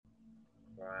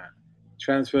Right.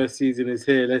 Transfer season is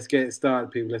here. Let's get it started,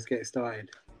 people. Let's get it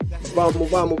started.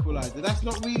 Vamos. That's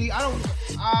not really. I'm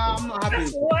not happy.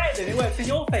 That's alright then. It works in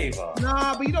your favour.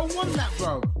 Nah, but you don't want that,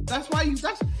 bro. That's why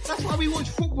we watch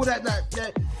football.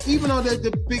 That even though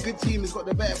the bigger team has got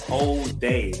the better. Whole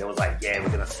day, they was like, yeah, we're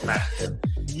gonna smash them.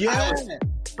 Yeah.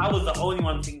 I was the only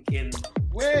one thinking,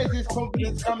 where is this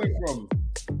confidence coming from?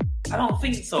 I don't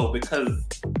think so because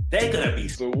they're gonna be.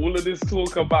 So all of this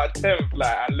talk about 10th,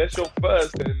 like unless you're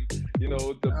first, then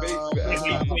the base.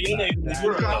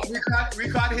 We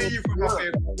can't hear you from up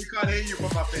here. We can't hear you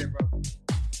from up here, bro.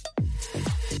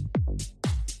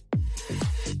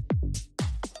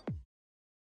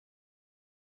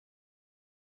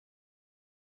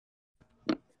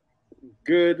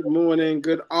 Good morning,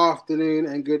 good afternoon,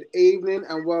 and good evening,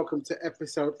 and welcome to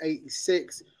episode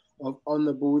 86 of On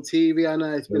the Ball TV. I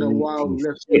know it's been a while. We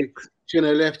shouldn't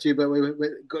have left you, but we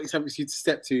got something for you to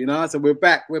step to, So we're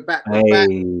back. We're back.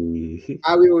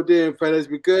 How we all doing, fellas?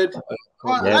 We good?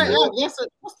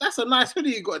 That's a nice hoodie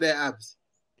you got there, Abs.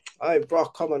 Hey, bro,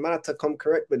 come on, man. I had to come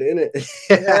correct with it, innit?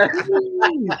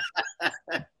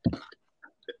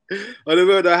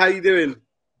 Oliver, how you doing?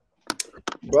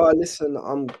 Bro, listen,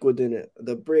 I'm good in it.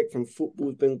 The break from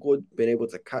football's been good. Been able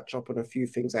to catch up on a few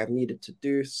things I've needed to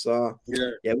do. So,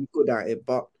 yeah, we're good at it.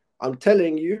 But I'm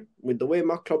telling you, with the way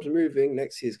my club's moving,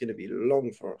 next year is going to be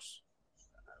long for us.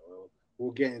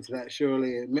 We'll get into that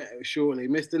shortly.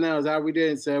 Mr. Nails, how are we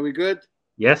doing, sir? Are we good?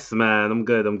 Yes, man. I'm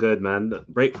good, man. The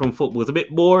break from football is a bit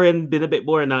boring. Been a bit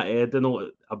boring out here. Don't know.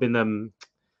 I've been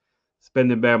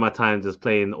spending bare my time just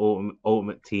playing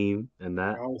Ultimate Team and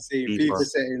that. I see FIFA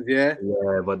settings, yeah.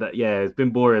 Yeah, but it's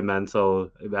been boring, man. So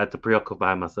I had to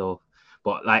preoccupy myself.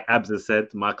 But like Abs has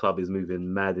said, my club is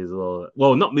moving mad as well.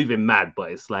 Well, not moving mad,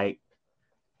 but it's like a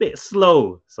bit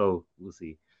slow. So we'll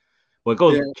see. Well,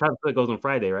 transfer goes on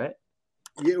Friday, right?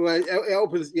 Yeah, well, it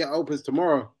opens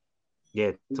tomorrow.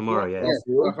 Yeah, tomorrow. Yeah,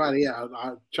 Friday. Yeah,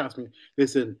 trust me.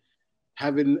 Listen.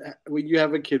 When you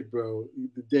have a kid, bro,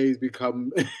 the days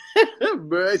become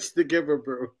merged together,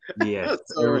 bro. Yeah,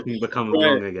 so, everything becomes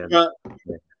long again.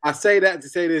 I say that to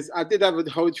say this. I did have a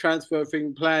whole transfer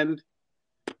thing planned,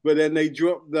 but then they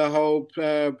dropped the whole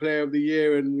player of the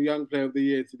year and young player of the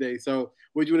year today. So,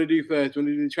 what do you want to do first? Do you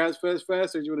want to do the transfers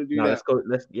first, or do you want to do that?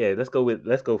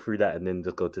 Let's go through that and then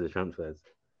just go to the transfers.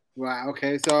 Right.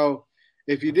 Okay. So,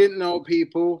 if you didn't know,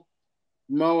 people,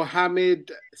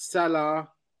 Mohamed Salah.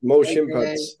 Motion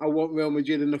pads. I want Real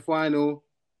Madrid in the final.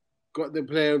 Got the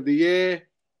player of the year,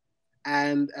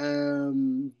 and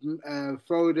Phil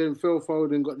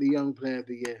Foden got the young player of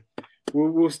the year.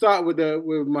 We'll start with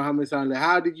Mohamed Salah.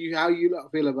 How you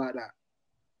lot feel about that?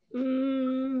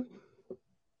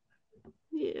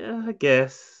 Yeah, I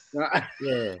guess.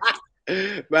 Yeah.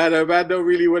 Man, don't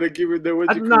really want to give it the.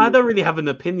 I don't really have an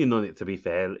opinion on it. To be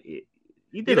fair,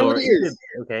 you did what it is.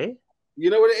 Okay. You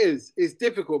know what it is? It's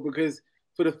difficult because.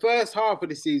 For the first half of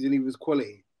the season, he was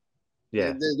quality.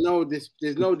 Yeah, there's no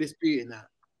disputing that.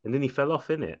 And then he fell off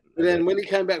in it. But then when he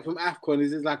came back from AFCON,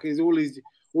 it's like all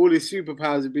his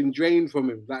superpowers have been drained from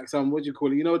him. Like some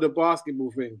the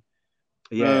basketball thing.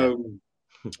 Yeah.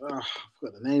 I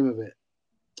forgot the name of it.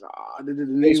 The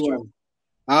new one.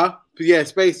 Huh? Yeah,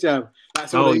 Space Jam.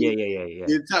 That's yeah.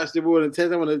 He touched the ball and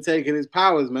tells someone to take his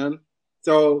powers, man.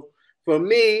 So for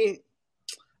me,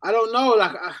 I don't know.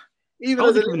 Like. Even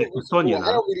as a Liverpool supporter,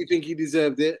 I don't really think he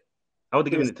deserved it. I would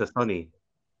have given it to Sonny.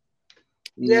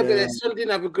 Yeah, but Son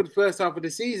didn't have a good first half of the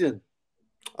season.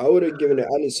 I would have given it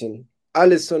Alisson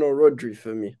or Rodri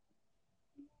for me.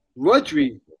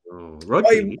 Rodri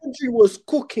was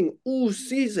cooking all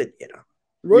season,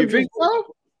 You think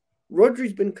so?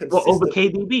 Rodri's been consistent. What, over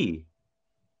KDB?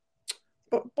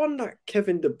 But on that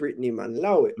Kevin De Bruyne, man,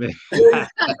 allow it.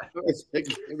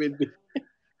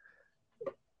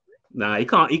 Nah, he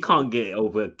can't get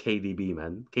over KDB,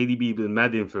 man. KDB been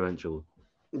mad influential.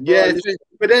 Yeah,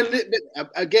 but then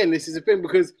again, this is the thing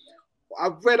because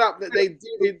I've read up that they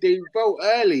vote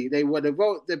early.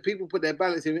 The people put their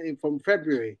ballots in from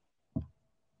February.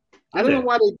 I don't know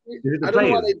why they. Is it the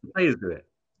players? The players do it,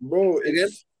 bro.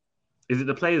 Is it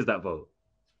the players that vote?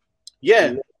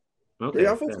 Yeah. Okay.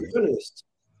 Yeah, I thought journalists.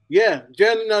 Yeah,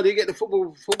 no, they get the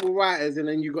football writers, and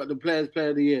then you got the players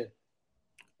player of the year.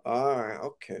 All right,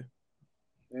 okay.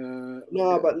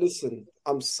 No, but listen,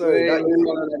 I'm sorry. That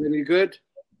any good?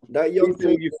 That young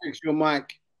thing you fix your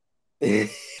mic.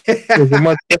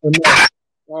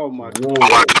 Oh my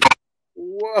god!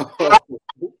 Whoa!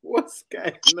 What's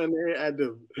going on here,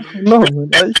 Adam? No,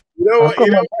 man. You know what?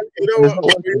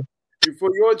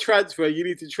 For your transfer, you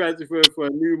need to transfer for a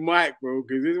new mic, bro,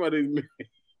 because this one is.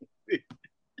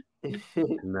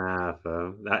 Nah,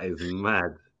 fam, that is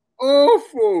mad.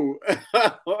 awful.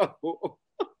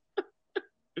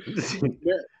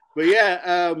 but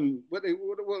yeah, what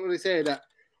were they saying that?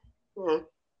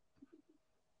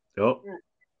 Oh,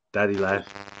 daddy life.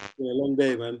 Yeah, long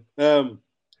day, man.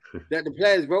 That the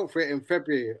players vote for it in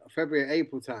February,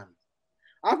 April time.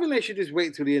 I think they should just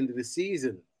wait till the end of the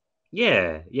season.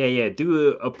 Yeah.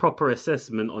 Do a proper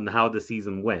assessment on how the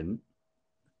season went,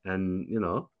 and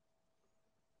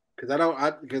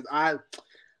because I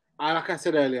like I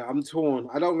said earlier, I'm torn.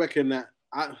 I don't reckon that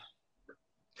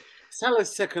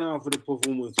Salah's second half of the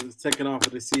performance, the second half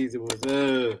of the season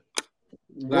was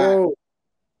bro.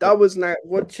 That was like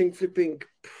watching flipping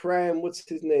Prime. What's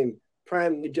his name?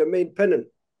 Prime Jermaine Pennant.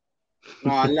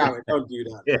 No, allow it. Don't do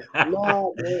that.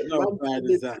 No, not bad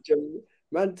as that.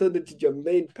 Man turned into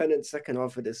Jermaine Pennant second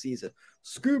half of the season.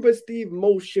 Scuba Steve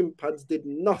motion pads did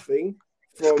nothing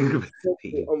from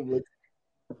February onwards.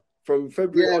 From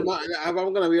February on. I'm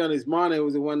going to be honest. Mane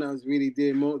was the one that was really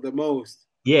doing the most.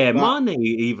 Yeah, Mane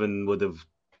even would have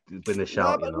been a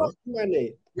shout,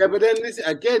 Mane. Yeah, but then this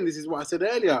is what I said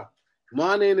earlier.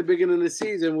 Mane in the beginning of the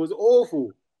season was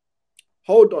awful.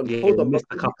 Hold on. Missed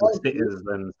a couple of sitters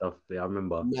and stuff. Yeah, I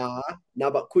remember. Nah,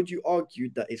 but could you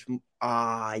argue that it's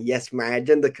yes, my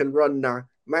agenda can run now.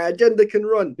 My agenda can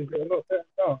run.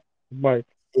 Mike.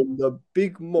 In the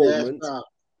big moment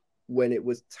when it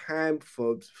was time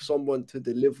for someone to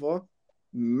deliver,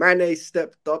 Mane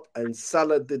stepped up and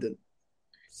Salah didn't.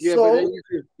 Yeah,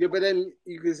 but then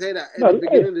you can say that at the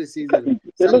beginning of the season,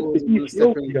 Salah was going to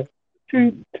step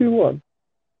in. 2-1.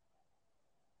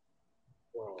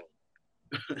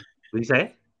 What do you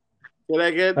say? Say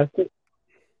that again.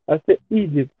 I said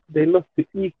Egypt. They lost to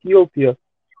Ethiopia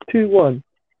 2-1.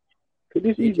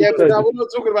 Yeah, but no, we're not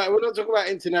talking about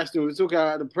international. We're talking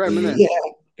about the Prem, innit? Yeah.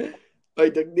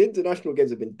 Like the international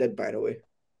games have been dead, by the way.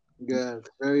 Yeah,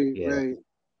 very.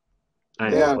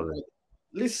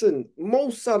 Listen, Mo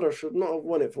Salah should not have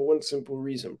won it for one simple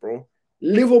reason, bro.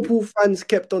 Liverpool fans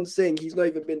kept on saying he's not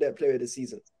even been their player of the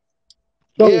season.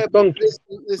 Yeah, but this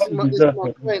is my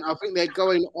point. I think they're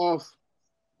going off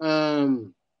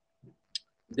the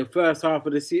first half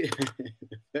of the season.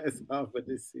 Wait,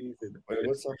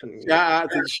 what's happening? Shout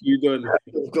out to Shudon.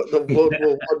 We've got the World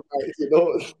War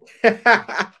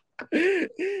I,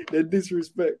 the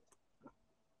disrespect.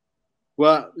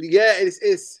 Well, yeah,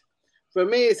 it's for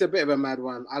me. It's a bit of a mad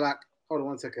one. Hold on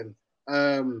 1 second.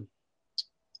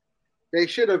 They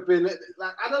should have been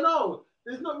I don't know.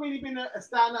 There's not really been a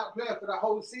standout player for the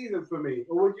whole season for me.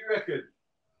 Or what do you reckon?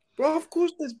 Bro, of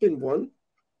course there's been one.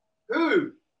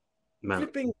 Who?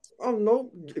 Flipping,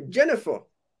 no, Jennifer.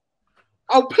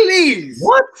 Oh, please.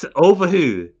 What? Over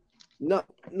who? No.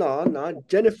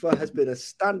 Jennifer has been a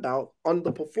standout on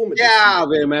the performance. Yeah,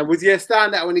 man. Was he a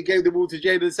standout when he gave the ball to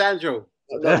Jadon Sancho?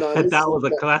 No, that was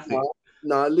a classic.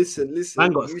 Listen.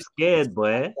 Man got scared,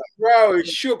 boy. Bro, it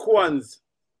shook ones.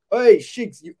 Hey,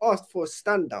 Shigs, you asked for a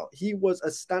standout. He was a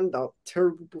standout,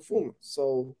 terrible performance.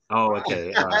 So. Oh,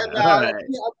 okay.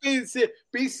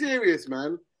 Be serious,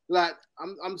 man. Like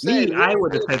I'm saying. I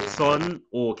would have said Son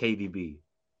or KDB.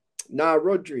 Nah,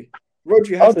 Rodri.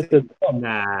 Rodri has to.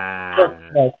 Nah.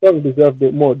 Son deserved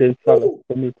it more than Salah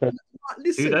for me.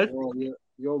 Listen, who does?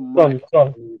 You're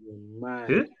Son. Man.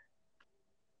 Who?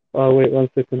 Oh wait, 1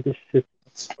 second. This shit.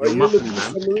 Are you looking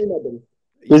for Marina?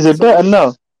 Is it better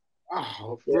now?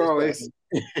 Oh, bro, it's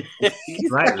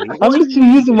right. I'm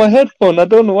literally using my headphone. I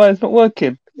don't know why it's not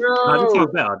working.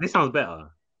 No, this sounds better.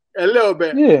 A little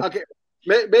bit. Yeah. Okay.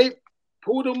 Maybe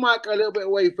pull the mic a little bit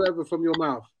away further from your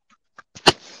mouth.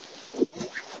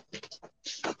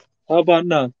 How about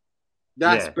now?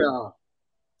 That's better.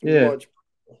 Yeah.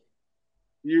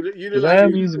 You look I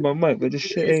am using my mic, but this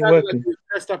shit ain't working. Like you're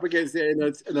pressed up against it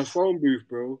in a phone booth,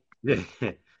 bro. Yeah.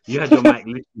 You had your mic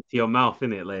lifted to your mouth,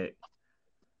 innit? Like.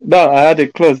 No, I had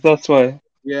it closed. That's why.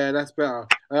 Yeah, that's better.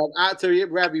 Out to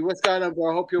Ravi, what's going on,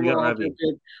 bro? I hope you're well.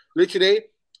 Literally,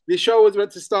 this show was meant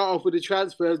to start off with the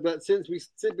transfers, but since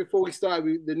before we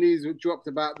started, the news dropped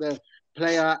about the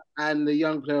player and the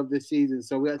young player of the season,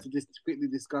 so we had to just quickly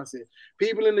discuss it.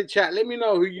 People in the chat, let me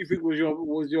know who you think was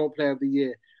your player of the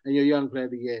year and your young player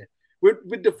of the year.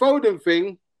 With the Foden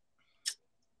thing,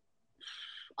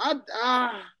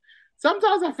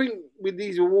 sometimes I think with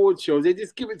these award shows, they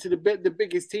just give it to the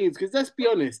biggest teams. Because let's be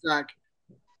honest, like,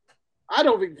 I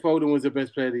don't think Foden was the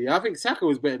best player of the year. I think Saka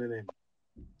was better than him.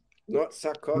 Not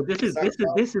Saka. Well, this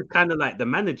is kind of like the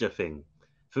manager thing.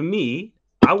 For me,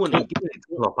 I wouldn't have given it to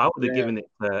Klopp. I would have given it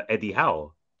to Eddie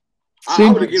Howe.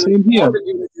 I would have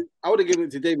given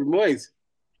it to David Moyes.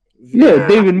 Yeah,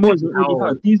 David Moyes and Eddie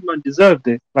Howe. These men deserved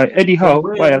it. Like Eddie Howe,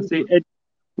 why I say Eddie.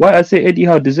 why I say Eddie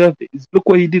Howe deserved it is look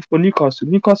what he did for Newcastle.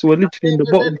 Newcastle were literally in the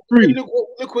bottom three.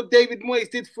 Look what David Moyes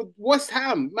did for West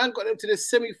Ham. Man got them to the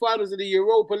semi-finals of the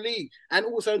Europa League and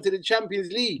also into the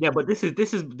Champions League. Yeah, but this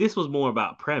was more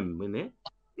about Prem, wasn't it?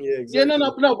 Yeah, exactly. Yeah,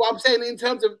 no. But I'm saying in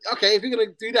terms of if you're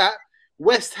gonna do that,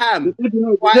 West Ham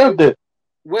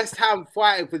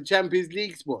fighting for the Champions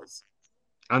League spots.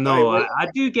 I know, I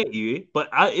do get you, but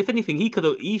if anything,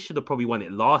 he should have probably won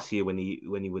it last year when he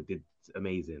did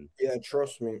amazing. Yeah,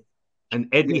 trust me. And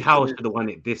Eddie Howe should have won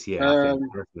it this year, I think,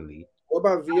 personally. What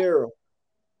about Vieira?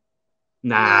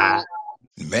 Nah.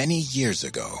 Many years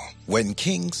ago, when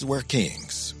kings were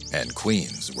kings and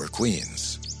queens were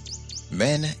queens,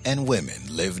 men and women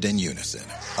lived in unison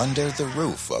under the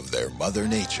roof of their Mother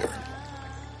Nature.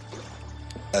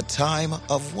 A time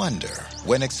of wonder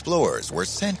when explorers were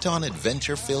sent on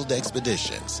adventure-filled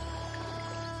expeditions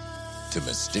to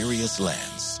mysterious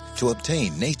lands to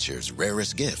obtain nature's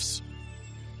rarest gifts,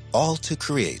 all to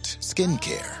create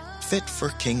skincare fit for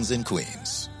kings and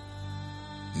queens.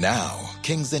 Now,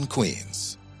 kings and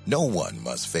queens, no one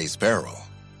must face peril,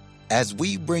 as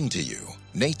we bring to you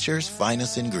nature's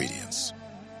finest ingredients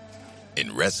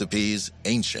in recipes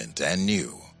ancient and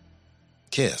new.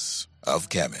 Kiss of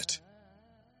Kemet.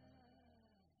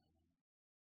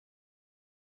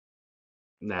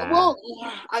 Nah. Well,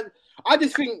 I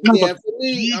just think, for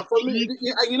me,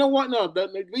 you know what? No, the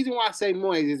reason why I say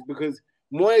Moyes is because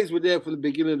Moyes were there from the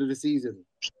beginning of the season.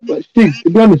 But to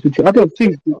be honest with you, I don't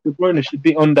think De Bruyne should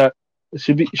be on that.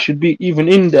 Should be even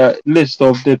in that list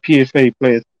of the PFA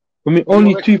players. I mean,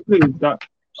 only two players that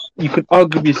you could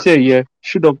arguably say,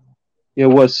 should have,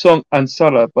 was Song and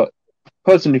Salah. But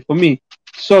personally, for me,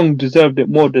 Song deserved it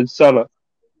more than Salah.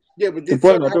 Yeah, but De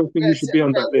Bruyne, I don't think he should be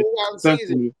on that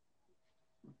list.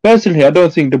 Personally, I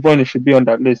don't think De Bruyne should be on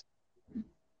that list.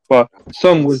 But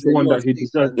Song was the one that he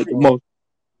deserved it the most.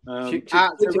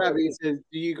 Out to Ravi says,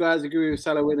 "Do you guys agree with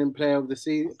Salah winning Player of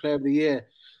the Year?"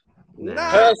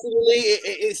 Nah. Personally,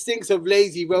 it stinks of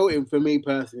lazy voting for me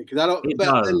personally because I don't.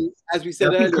 As we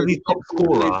said earlier, he's top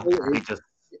scorer.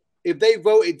 If they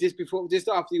voted just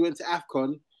after he went to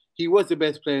AFCON, he was the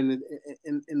best player in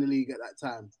the league at that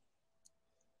time.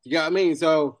 You get what I mean?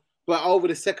 So, but over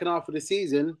the second half of the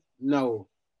season, no.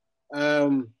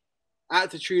 Out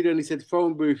to Trudeau, and he said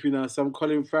phone booth, some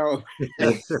Colin Farrell.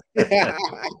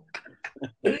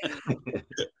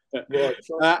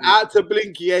 Out to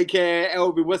Blinky, aka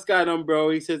Elvin. What's going on,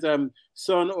 bro? He says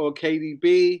Son or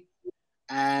KDB.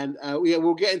 And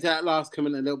we'll get into that last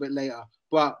comment a little bit later.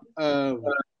 But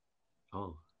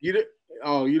you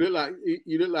look like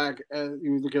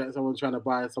you was looking at someone trying to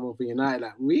buy someone for United.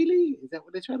 Like, really? Is that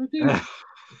what they're trying to do?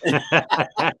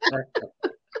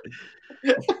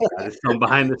 Some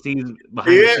behind the scenes. But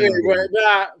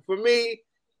for me,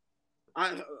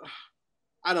 I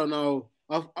don't know.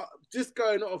 Just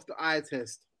going off the eye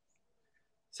test,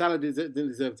 Salah didn't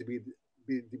deserve to be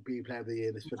Player of the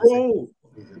Year. Bro,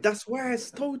 that's why I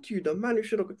told you the man who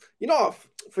should have.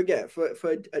 Forget for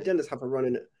Agendas have a run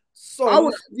in it.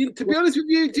 To be honest with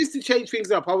you, just to change things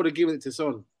up, I would have given it to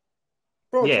Son.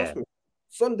 Bro, trust me,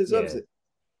 Son deserves it.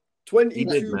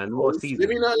 22. Man. What season?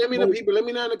 Let me know, people. Let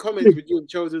me know in the comments if you've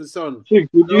chosen Son.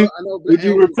 Would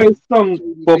you replace Son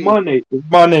for Mane if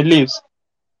Mane leaves?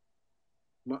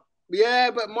 Yeah,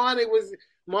 but Mane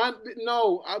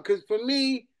no, because for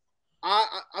me,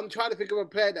 I'm trying to think of a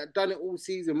player that done it all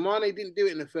season. Mane didn't do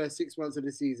it in the first 6 months of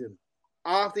the season.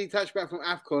 After he touched back from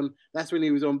AFCON, that's when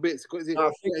he was on bits. I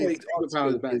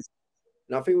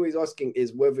think what he's asking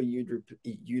is whether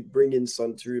you'd bring in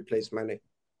Son to replace Mane.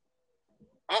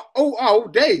 All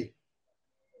day.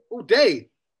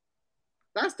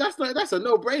 That's a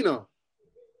no-brainer.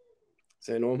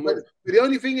 Say no more. But the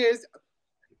only thing is,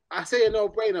 I say a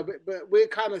no-brainer, but we're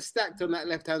kind of stacked on that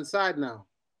left-hand side now.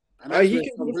 And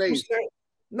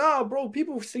Nah, bro,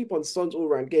 people sleep on Son's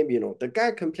all-round game, The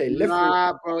guy can play left.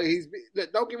 Nah, bro,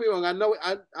 don't get me wrong. I know.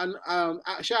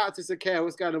 Shout out to Sakaya.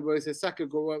 What's going on, bro? He says Saka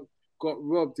got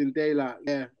robbed in daylight.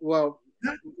 Yeah, well,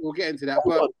 we'll get into that.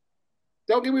 But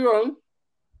don't get me wrong.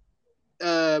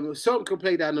 Son can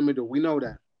play down the middle. We know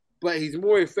that, but he's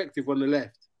more effective on the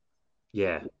left.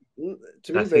 Yeah.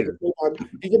 To me,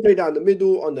 he can play down the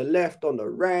middle, on the left, on the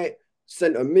right,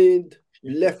 centre mid,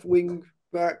 left wing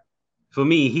back. For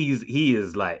me, he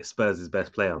is like Spurs'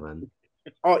 best player, man.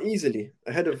 Oh, easily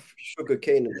ahead of Sugar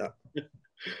Kane and that.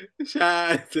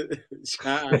 Shout out to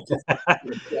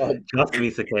Trust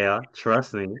me, Sakaya.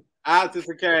 Trust me. Out to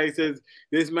Sakaya, he says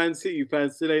this Man City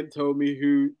fan still ain't told me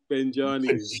who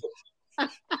Benjani is.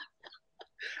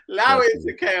 Allow it,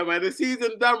 Sakaya, man. The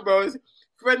season done, bro.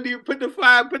 Friendly, put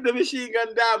the machine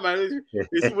gun down, man.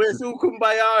 It's all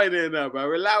kumbaya in there now,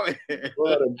 bro. Allow it.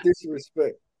 What a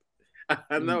disrespect.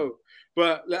 I know.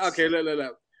 But, okay,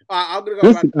 look. All right, I'm going to go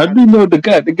Listen, I do know the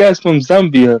guy. The guy's from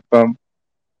Zambia, fam.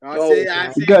 I see.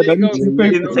 The guy that needs to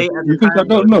pay. You think I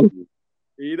don't know?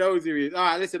 He knows who he is. All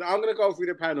right, listen, I'm going to go through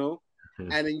the panel,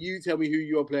 and then you tell me who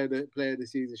your player of the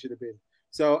season should have been.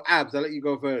 So, Abs, I'll let you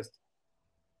go first.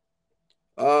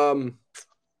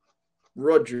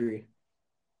 Rodri.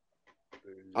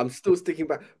 I'm still sticking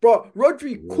back, bro.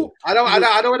 Rodri cooked. I don't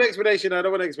want explanation. All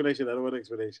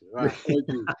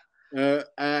right,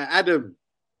 Adam.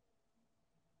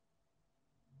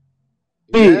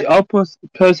 Me, I'll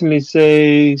personally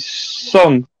say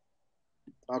Son.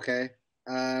 Okay.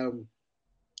 Mr.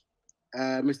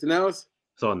 Nels?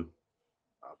 Son.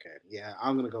 Okay, yeah,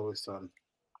 I'm gonna go with Son,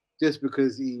 just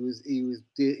because he was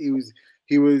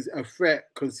a threat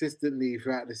consistently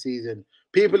throughout the season.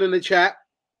 People in the chat,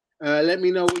 let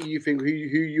me know what you think. Who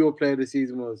your player of the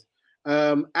season was?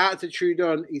 Out to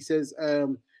Trudon, he says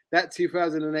that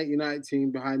 2008 United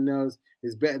team behind Nels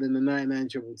is better than the 99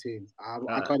 Triple team. I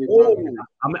can't even argue that.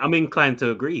 I'm inclined to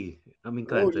agree.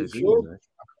 Sure?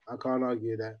 I can't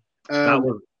argue that.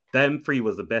 Them three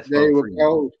was the best. They were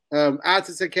gold. Out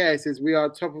to Sakir says we are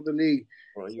top of the league.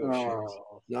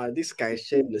 Nah, this guy is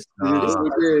shameless.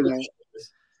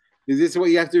 Is this what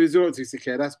you have to resort to,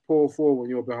 Sakir? That's poor form on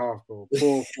your behalf, bro.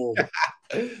 Poor form.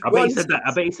 I bet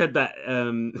he said that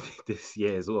this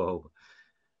year as well.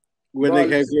 When they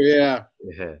came through, yeah.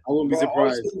 I wouldn't be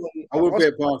surprised. I wouldn't put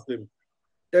it past him.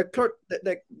 They're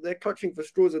clutching for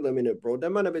straws in a minute, bro.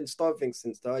 Them man have been starving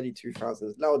since the early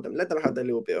 2000s. Let them have their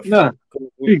little bit of fun.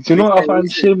 Biggs, you know what I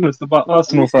find shameless about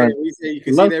Arsenal fans?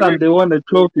 The last time they won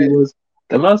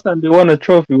a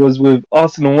trophy was with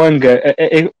Arsenal Wenger,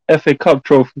 a FA Cup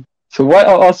trophy. So why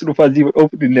are Arsenal fans even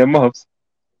opening their mouths?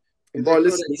 Bro,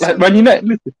 listen. Like Man United,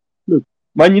 listen, look.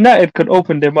 Man United can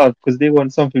open their mouth because they won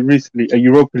something recently, a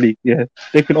Europa League. Yeah,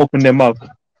 they can open their mouth.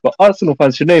 But Arsenal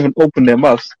fans should not even open their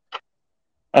mouths.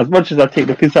 As much as I take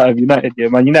the piss out of United, yeah,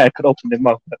 Man United could open their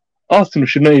mouth. But Arsenal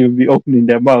should not even be opening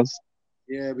their mouths.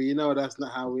 Yeah, but you know that's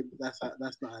not how it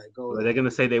goes. Well, they're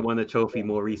gonna say they won a trophy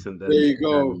more recent than. There you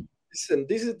go. Listen,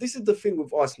 this is the thing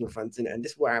with Arsenal fans, innit? And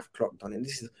this is what I've clocked on, and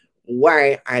this is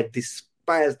why I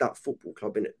despise that football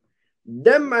club, innit?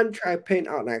 Them man try to paint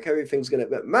out like everything's gonna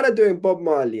be. Man are doing Bob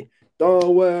Marley.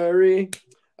 Don't worry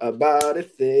about a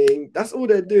thing. That's all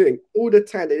they're doing all the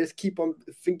time. They just keep on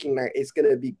thinking like it's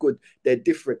gonna be good. They're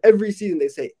different every season. They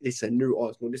say it's a new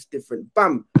Arsenal. This different.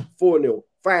 Bam, 4-0,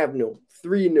 5-0,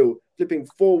 3-0, flipping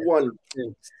 4-1.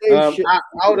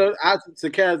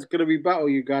 Sakir's gonna be battle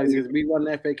you guys because we won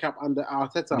the FA Cup under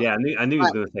Arteta. Yeah, I knew he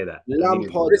was gonna say that.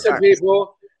 Listen,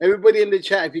 people, everybody in the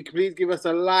chat, if you could please give us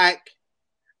a like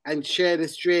and share the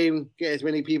stream, get as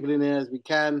many people in there as we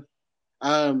can.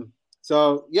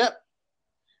 So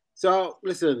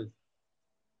listen,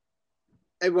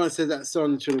 everyone says that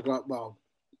Son should have got bar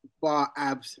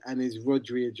Abs and his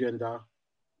Rodri agenda.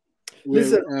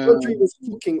 Listen, Rodri was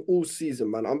cooking all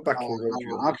season, man. I'm backing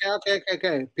Rodri.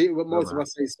 Okay. People, most of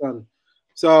us say Son.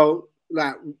 So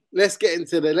let's get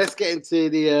into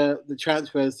the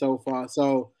transfers so far.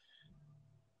 So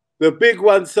the big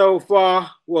one so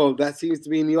far, well, that seems to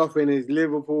be in the offing is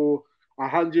Liverpool,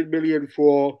 100 million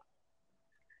for.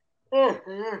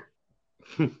 The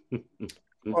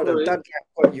dad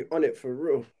got you on it for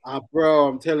real. Bro,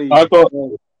 I'm telling you.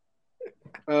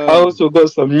 I also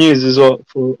got some news as well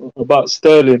about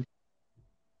Sterling.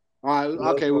 All right,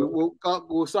 okay,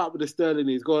 we'll start with the Sterling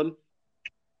news. Go on.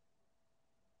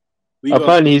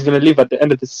 Apparently, he's going to leave at the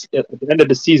end of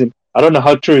the season. I don't know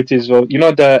how true it is. Well, you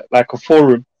know that like a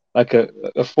forum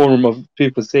of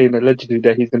people saying allegedly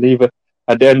that he's going to leave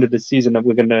at the end of the season, and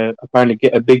we're going to apparently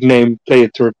get a big name player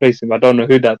to replace him. I don't know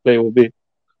who that player will be.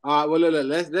 All right, well,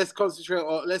 look, let's concentrate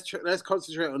on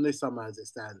this summer as it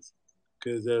stands,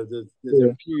 because there's a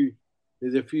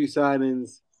few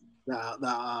signings that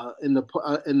are in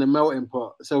the melting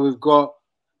pot. So we've got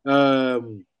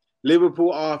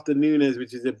Liverpool after Nunes,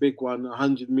 which is a big one,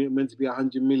 meant to be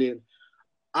 100 million.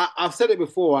 I've said it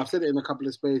before. I've said it in a couple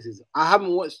of spaces. I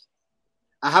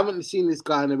haven't seen this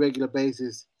guy on a regular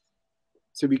basis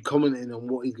to be commenting on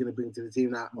what he's going to bring to the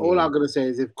team. Now, all I'm going to say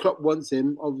is if Klopp wants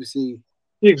him, obviously.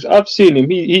 I've seen him.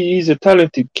 He's a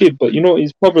talented kid, but you know what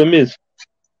his problem is?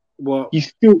 What? He's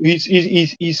still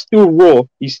raw.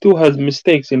 He still has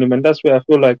mistakes in him, and that's where I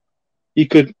feel like he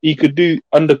could do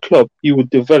under Klopp. He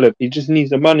would develop. He just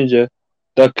needs a manager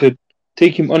that could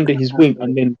take him under his wing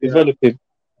and then develop him.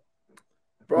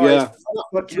 Bro, yeah.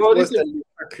 What's that?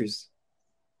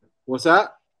 What's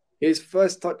that? His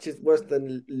first touch is worse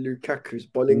than Lukaku's.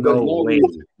 Bolingoli.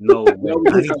 No way. No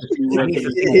way. I need to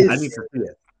see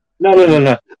it.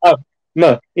 No.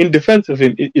 No, in defense of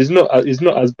him, it's not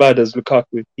as bad as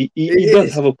Lukaku. He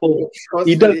does have a poor,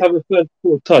 he does have a first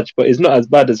poor touch, but it's not as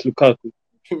bad as Lukaku.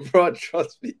 Bro,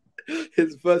 trust me.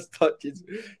 His first touch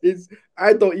is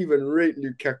I don't even rate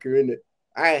Lukaku in it.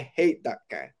 I hate that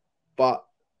guy. But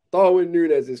Darwin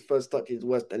Núñez's first touch is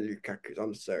worse than Lukaku's.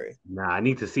 I'm sorry. Nah, I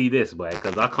need to see this, boy,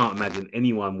 because I can't imagine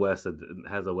anyone has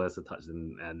a worse touch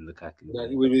than Lukaku.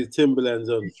 Like with his Timberlands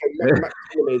on.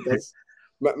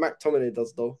 McTominay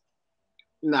does though.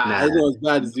 Nah, it's not as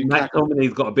bad as Lukaku.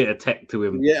 McTominay's got a bit of tech to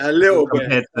him. Yeah, a little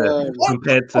bit.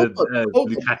 Compared to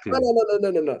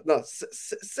Lukaku. No.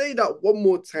 Say that one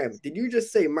more time. Did you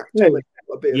just say McTominay?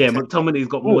 McTominay's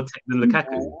got more tech than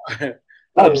Lukaku.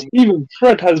 Even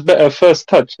Fred has better first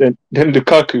touch than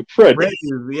Lukaku. Fred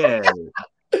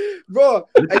bro.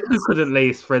 Lukaku couldn't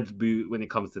lace Fred's boot when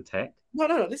it comes to tech.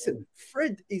 No. Listen,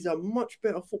 Fred is a much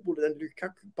better footballer than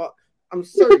Lukaku, but I'm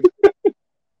sorry.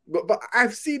 but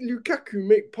I've seen Lukaku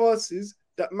make passes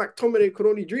that McTominay could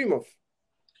only dream of.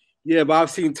 Yeah, but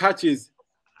I've seen touches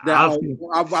that I've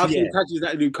seen touches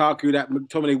that Lukaku that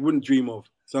McTominay wouldn't dream of.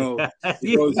 So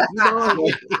it goes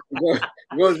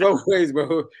both ways,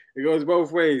 bro. It goes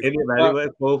both ways. It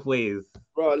works both ways.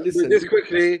 Bro, listen. Just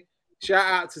quickly, shout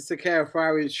out to Sakara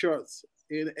firing shots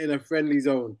in a friendly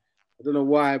zone. I don't know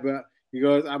why, but he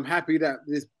goes, I'm happy that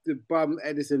the bum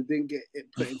Edison didn't get it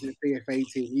put into the PFA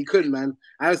team. He couldn't, man.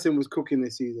 Allison was cooking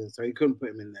this season, so he couldn't put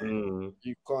him in there.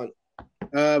 You can't.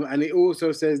 And he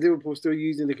also says Liverpool still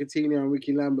using the Coutinho and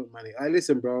Ricky Lambert money.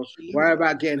 Listen, bro. Why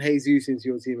about getting Jesus into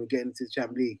your team and getting into the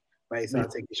Champions League? But he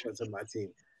started taking shots on my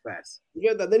team. Fast. You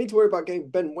get that? They need to worry about getting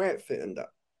Ben White fit in that.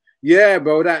 Yeah,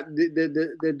 bro. That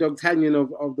the D'Artagnan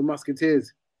of the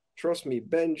Musketeers. Trust me,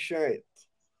 Ben shite.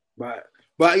 But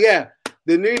yeah,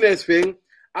 the Núñez thing.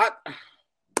 I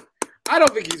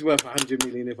don't think he's worth 100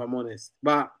 million if I'm honest.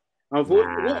 But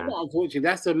unfortunately,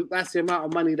 that's the amount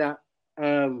of money that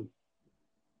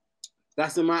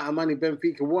that's the amount of money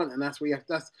Benfica want, and that's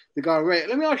the guy rate.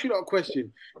 Let me ask you a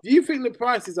question. Do you think the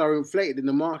prices are inflated in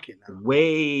the market now?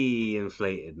 Way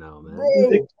inflated now, man.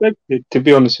 It's expected, to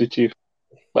be honest with you.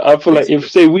 But I feel like I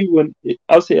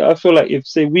feel like if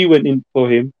we went in for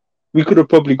him, we could have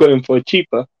probably got him for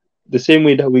cheaper. The same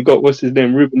way that we got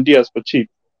Ruben Diaz for cheap,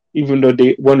 even though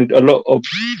they wanted a lot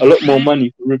more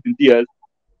money for Ruben Diaz,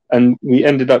 and we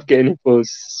ended up getting him for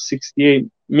 68.5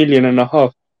 million. And I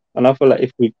feel like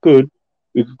if we could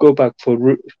go back for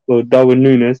Darwin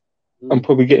Núñez and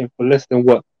probably get him for less than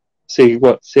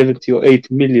 70 or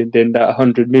 80 million than that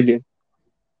 100 million.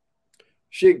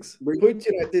 Shigs, put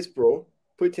it like this, bro.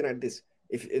 Put it like this.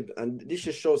 And this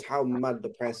just shows how mad the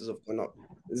prices have gone up.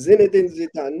 Zinedine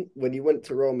Zidane, when he went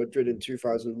to Real Madrid in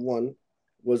 2001,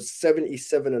 was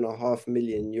 77.5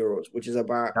 million euros, which is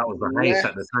about... That was the highest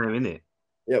at the time, innit?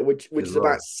 Yeah, which is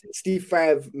about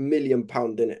 65 million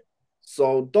pound, innit?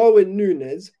 So Darwin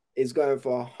Núñez is going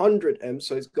for 100 M,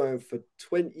 so it's going for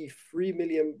 23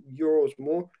 million euros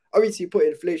more. Obviously, you put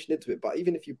inflation into it, but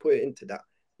even if you put it into that,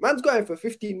 man's going for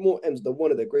 15 more M's than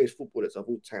one of the greatest footballers of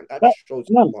all time. That just shows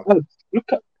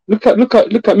Look at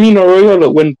Mino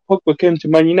Raiola when Pogba came to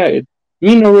Man United.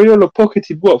 Mino Raiola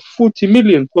pocketed 40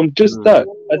 million from just that,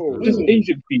 just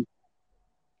agent fee.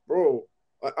 Bro,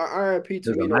 RIP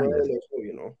to Mino Raiola,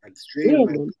 you know.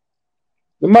 Extreme.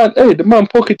 The man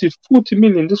pocketed 40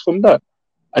 million just from that,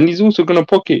 and he's also gonna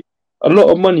pocket a lot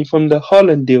of money from the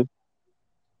Haaland deal.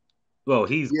 Well,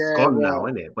 he's gone now,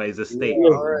 isn't it? But his estate.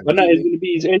 But now it's going to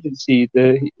be his agency.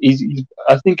 I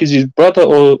think it's his brother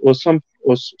or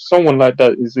someone like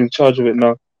that is in charge of it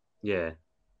now. Yeah.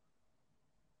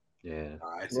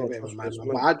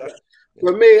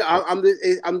 For me,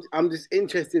 I'm just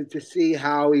interested to see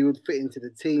how he would fit into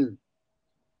the team.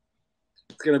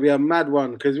 It's going to be a mad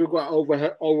one because we've got to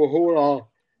overhaul our.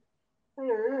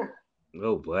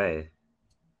 Oh boy.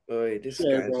 This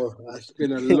guy. It's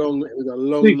been a long night.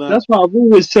 That's what I've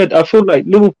always said. I feel like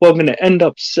Liverpool are going to end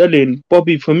up selling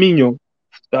Bobby Firmino.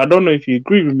 I don't know if you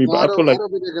agree with me, but I feel like... I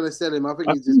don't think they're going to sell him. I think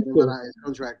he's just going to run out his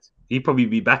contract. He'd probably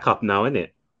be back up now, innit?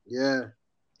 Yeah.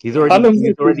 He's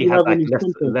already had like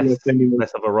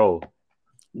less of a role.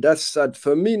 That's sad.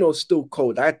 Firmino's still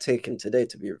cold. I'd take him today,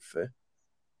 to be fair.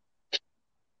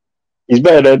 He's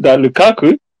better than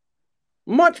Lukaku.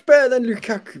 Much better than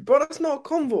Lukaku, but that's not a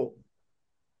convo.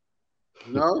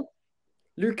 No,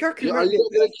 Lukaku. Are you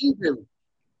going to keep him,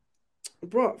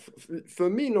 bro?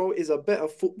 Firmino is a better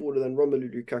footballer than Romelu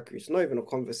Lukaku. It's not even a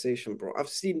conversation, bro. I've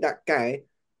seen that guy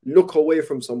look away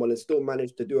from someone and still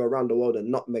manage to do around the world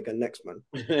and nutmeg a next man.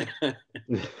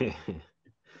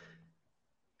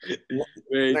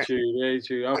 Very Like, true, very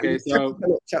true. I Okay, used to so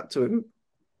cannot chat to him.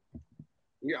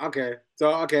 yeah,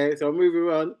 so moving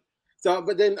on. So,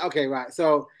 but then okay, right.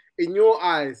 So, in your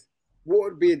eyes, what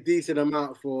would be a decent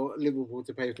amount for Liverpool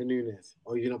to pay for Nunes,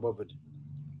 or you're not bothered?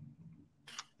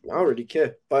 I don't really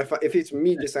care. But if it's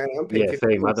me deciding, I'm paying Yeah, 50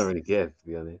 same. I pence. don't really care, to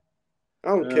be honest. I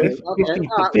don't care. 50, Okay, 50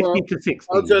 all right, well, to 60.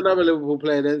 on to another Liverpool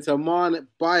player then. So,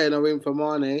 Bayern are in for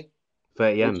Mane.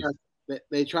 30 M's.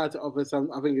 They tried to offer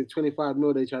some. I think it's 25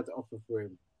 mil. They tried to offer for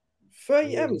him.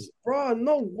 30 M's, bro.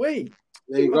 No way.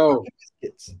 There you go.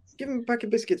 Give him a pack of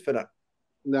biscuits for that.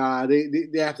 Nah, they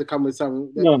have to come with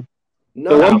something. No.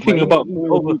 No, The one thing but about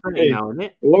over 30 now, isn't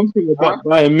it? the one thing about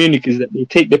Bayern Munich is that they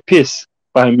take the piss.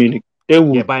 Bayern Munich,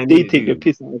 Bayern they Munich take do. the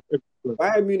piss out of everyone.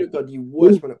 Bayern Munich are the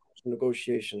worst when it comes to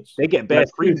negotiations. They get bare Like,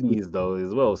 freebies though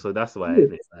as well, so that's why.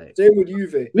 Isn't it? Like, Same with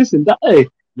Juve. Listen, that I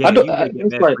don't. Juve get That's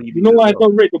bare right. freebies You know as why I well.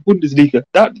 don't rate the Bundesliga?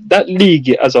 That league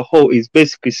as a whole is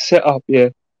basically set up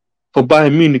for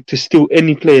Bayern Munich to steal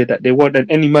any player that they want and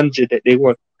any manager that they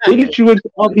want. They literally went to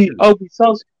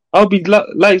RB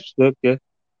Leipzig,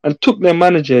 and took their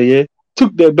manager,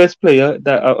 took their best player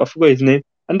that I forgot his name,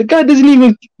 and the guy doesn't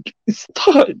even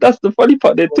start. That's the funny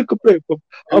part. They took a player from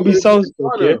RB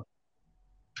Salzburg,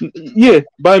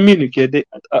 Bayern Munich,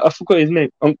 I forgot his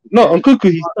name. No, Nkunku,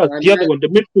 he starts. The other one, the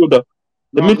midfielder,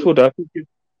 I think.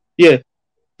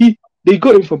 They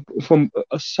got him from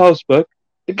Salzburg.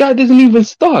 The guy doesn't even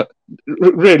start.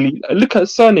 Really, look at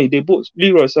Sané. They bought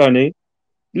Leroy Sané.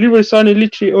 Leroy Sané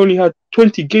literally only had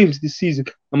 20 games this season.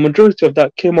 A majority of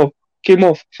that came off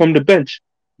from the bench.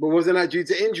 But wasn't that due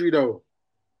to injury though?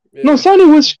 Yeah. No, Sané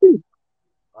was fit.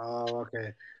 Oh,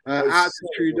 okay. Out to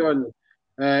Trudon.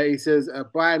 He says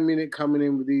Bayern Munich coming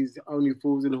in with these only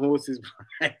fools and horses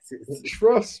prices.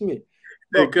 Trust me.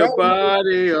 Take a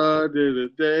body under the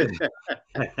day.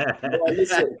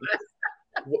 Listen,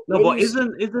 No, but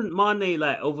isn't Mane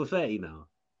like over 30 now?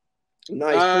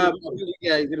 Nice.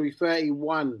 He's gonna be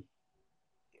 31.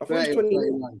 I thought he's 21.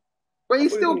 31. But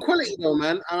he's still quality though,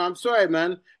 man. And I'm sorry,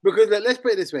 man, because let's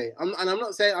put it this way. I'm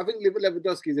not saying I think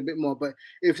Lewandowski is a bit more, but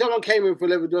if someone came in for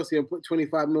Lewandowski and put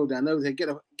 25 mil down, they would say get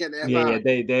the F out.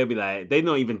 They'll be like they're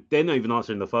not even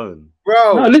answering the phone,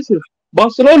 bro. No, listen,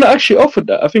 Barcelona actually offered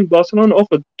that. I think Barcelona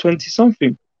offered 20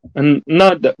 something, and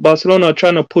now that Barcelona are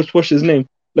trying to push what's his name,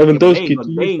 Lewandowski.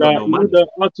 The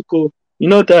article,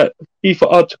 that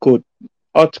FIFA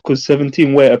article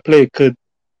 17, where a player could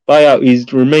buy out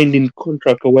his remaining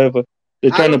contract or whatever. They're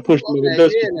trying to push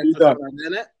Lewandowski to do that.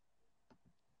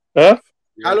 Huh?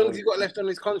 How long has he got left on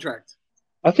his contract?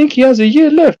 I think he has a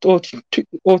year left, or 3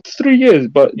 years.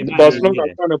 But Barcelona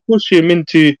are trying to push him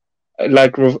into,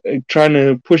 trying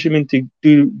to push him into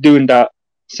doing that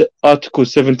Article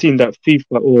 17, that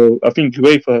FIFA or I think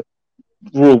UEFA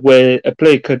rule, where a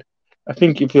player could, I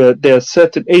think if they're a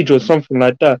certain age or something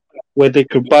like that, where they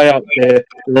could buy out the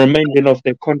remaining of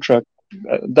their contract.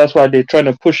 That's why they're trying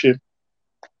to push him.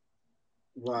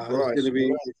 Wow, right. It's gonna be.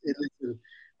 It's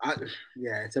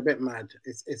a bit mad.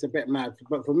 It's a bit mad.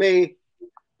 But for me,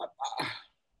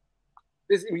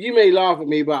 you may laugh at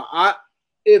me, but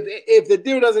if the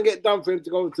deal doesn't get done for him to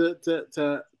go to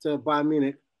Bayern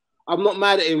Munich, I'm not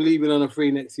mad at him leaving on a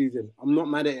free next season. I'm not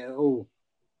mad at it at all.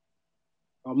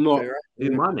 I'm not. Is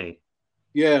Mane?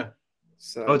 Yeah.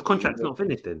 So his contract's not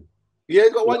finished then? Yeah,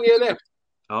 he's got 1 year left.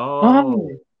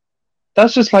 Oh.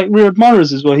 That's just like Riyad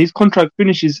Mahrez as well. His contract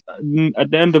finishes at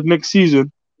the end of next season.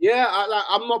 Yeah,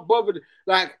 I'm not bothered.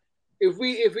 Like, if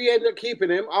we end up keeping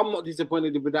him, I'm not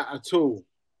disappointed with that at all.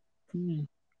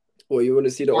 Well, you want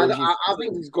to see the OG? I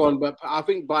think he's gone, but I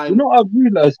think by I've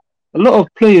realized a lot of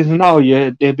players now,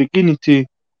 they're beginning to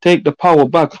take the power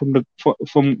back from the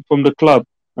club,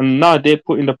 and now they're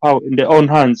putting the power in their own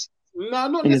hands. No,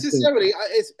 not necessarily.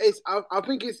 I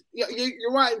think it's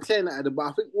you're right in saying that, Adam, but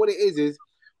I think what it is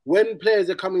when players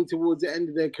are coming towards the end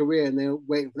of their career and they're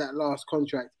waiting for that last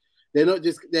contract, they're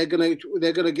gonna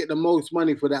get the most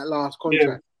money for that last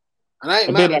contract. Yeah. And I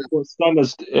ain't mad a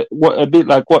bit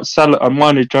like what Salah and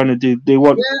Mane trying to do. They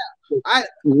want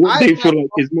they feel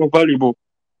like is more valuable.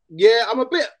 Yeah, I'm a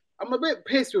bit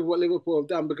pissed with what Liverpool have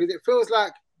done, because it feels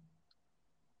like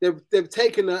they've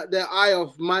taken their eye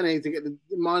off Mane to get the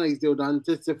Mane's deal done,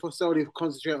 just to solely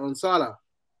concentrate on Salah,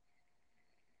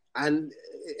 and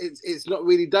it's not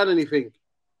really done anything.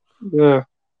 Yeah,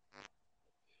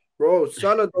 bro,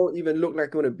 Salah don't even look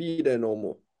like going to be there no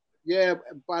more. Yeah,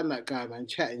 ban that guy, man,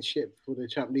 chatting shit for the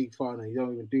Champions League final. You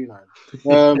don't even do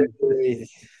nothing.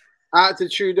 Out to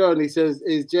Trudon, he says,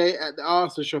 "Is Jay at the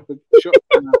Arsenal shop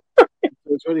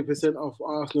 20% off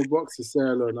Arsenal boxes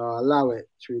sale?" No, allow it,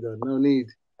 Trudon. No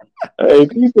need. Hey,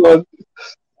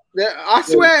 I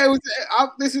swear,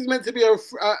 this is meant to be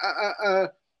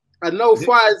a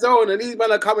no-fire zone, and these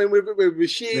men are coming with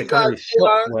machine guns,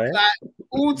 like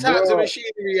all types of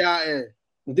machinery out here.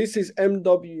 This is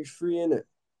MW3, innit?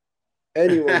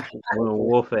 Anyone.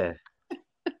 Warfare.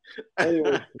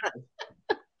 Anyone.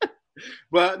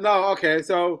 But no, okay.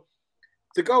 So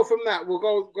to go from that, we'll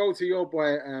go to your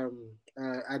boy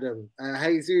Adam.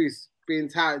 Jesus being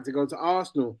touted to go to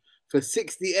Arsenal for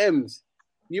 60 M's.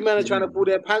 You men are trying to pull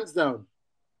their pants down.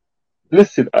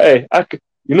 Listen,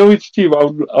 you know which team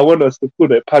I want us to pull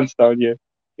their pants down, yeah?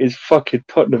 Is fucking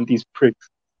Tottenham, these pricks.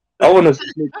 I want us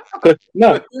to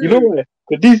you know what?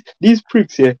 These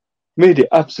pricks, yeah, made it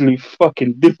absolutely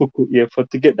fucking difficult, yeah,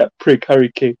 to get that prick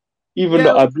Harry Kane. Even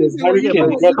though I blame Harry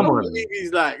Kane. Come on.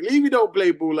 Levy don't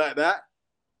play ball like that.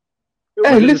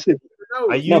 Hey, listen.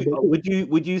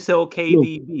 Would you sell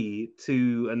KDB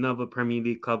to another Premier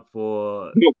League club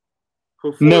for?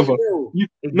 Never.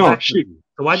 Exactly.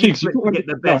 So why do you get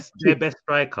their best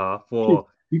striker for?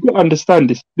 You got to understand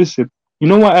this. Listen, you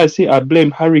know what I say? I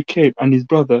blame Harry Kane and his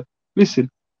brother. Listen,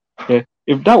 yeah,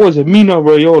 if that was a Mina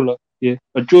Raiola, yeah,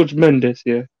 a George Mendes,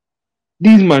 yeah,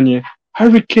 these man, yeah,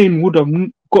 Harry Kane would have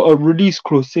got a release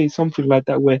clause, say something like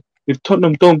that, where if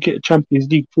Tottenham don't get Champions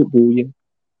League football, yeah,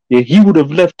 he would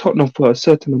have left Tottenham for a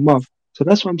certain amount. So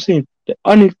that's what I'm saying. The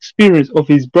inexperience of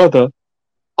his brother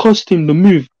cost him the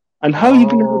move. And how are you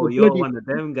going to? You're one of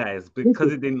them guys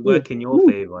because it didn't work in your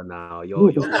favor. Now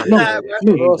Shig,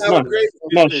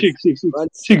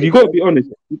 you got to be honest.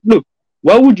 Look,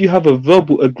 why would you have a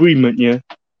verbal agreement, yeah,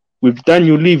 with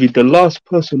Daniel Levy, the last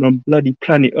person on bloody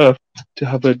planet Earth to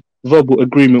have a verbal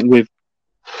agreement with?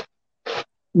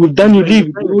 With Daniel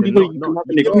Levy, the only way you can have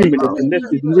an agreement is unless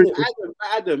it's written.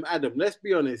 Adam, let's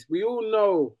be honest. We all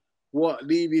know what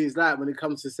Levy is like when it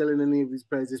comes to selling any of his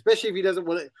players, especially if he doesn't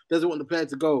want the player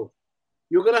to go.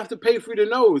 You're gonna have to pay through the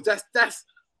nose. That's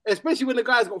especially when the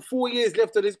guy's got 4 years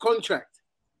left on his contract.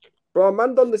 Bro,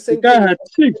 man done the same. The guy had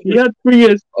 6. He had 3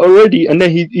 years already, and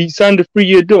then he signed a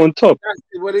 3-year deal on top.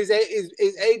 Well, his agent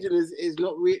is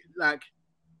not like.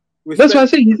 That's why I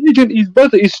say his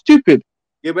brother is stupid.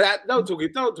 Yeah, but don't talk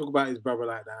about his brother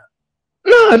like that.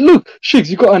 Nah, look, Shigs,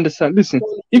 you gotta understand. Listen,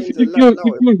 if you're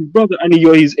his brother and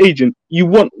you're his agent, you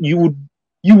would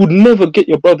never get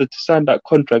your brother to sign that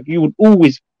contract. You would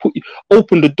always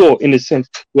open the door in a sense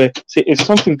where, say, if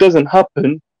something doesn't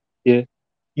happen, yeah,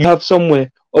 you have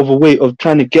somewhere of a way of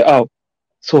trying to get out.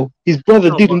 So his brother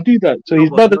didn't do that. So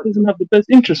his brother doesn't have the best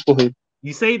interest for him.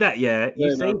 You say that, yeah.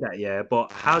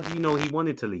 But how do you know he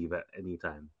wanted to leave at any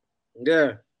time?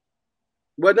 Yeah.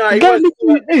 But no, the guy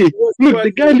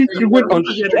literally went on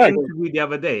strike. The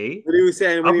other day, when he was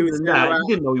saying, you didn't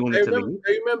know he wanted to leave.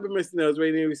 I remember Mr. Nels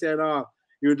when he was saying,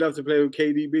 he would love to play with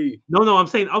KDB. No, I'm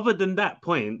saying other than that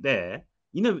point there,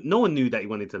 no one knew that he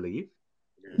wanted to leave.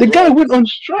 The guy went on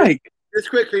strike. Just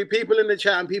quickly, people in the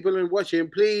chat and people in watching,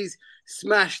 please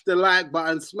smash the like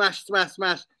button. Smash.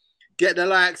 Get the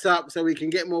likes up so we can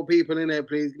get more people in there,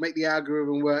 please. Make the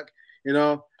algorithm work,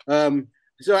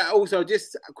 So also,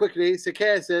 just quickly,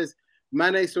 Sakir says,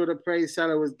 Mane saw the praise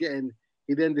Salah was getting.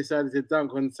 He then decided to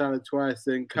dunk on Salah twice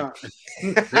and cut.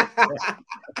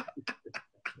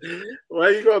 Why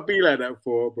you got to be like that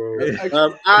for, bro?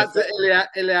 Out to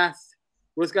Elias.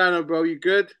 What's going on, bro? You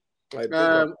good?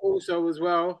 Also as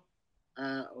well.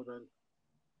 Hold on.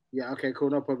 Yeah, okay, cool,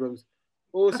 no problems.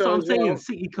 Also, that's what I'm saying.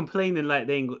 City complaining like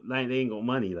they ain't got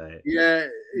money, like. Yeah,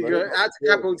 out to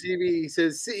Capo TV. He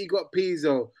says City got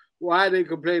Pizzo. Why are they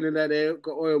complaining that they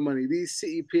got oil money? These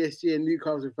City, PSG, and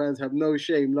Newcastle fans have no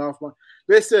shame.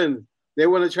 Listen, they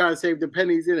want to try and save the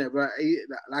pennies in it, but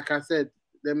like I said,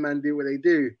 them man do what they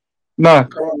do. Nah,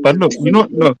 but look, you know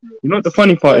what the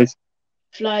funny part is?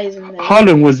 Flies in there.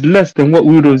 Haaland was less than what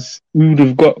we would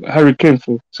have got Harry Kane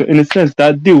for. So in a sense,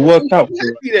 that deal worked out.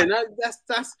 Then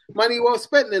that's money well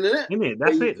spent, then, isn't it? Isn't it?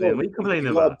 That's it. Then what are you complaining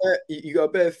about? You got a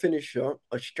better finisher,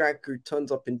 a striker who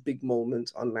turns up in big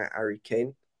moments, unlike Harry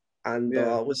Kane. And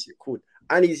what's it called?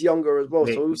 And he's younger as well,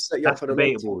 so we'll set you up for the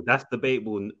debatable. That's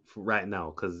debatable right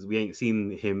now because we ain't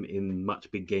seen him in much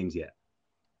big games yet.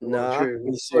 Nah,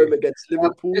 we saw him against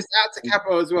Liverpool. It's out to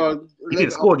Capo as well. He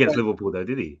didn't score against Liverpool though,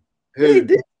 did he? He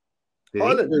did.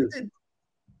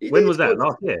 When was that?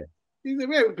 Last year? We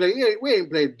ain't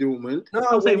played Dortmund. No,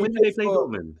 I'm saying when did they play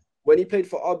Dortmund? When he played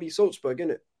for RB Salzburg,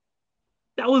 innit?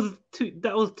 That was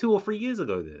 2 or 3 years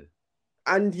ago there.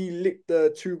 And he licked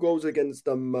the 2 goals against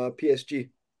PSG.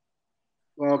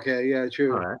 Okay, yeah,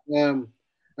 true. All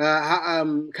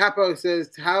right. Capo says,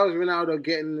 how is Ronaldo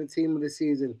getting the team of the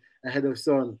season ahead of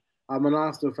Son? I'm an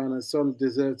Arsenal fan and Son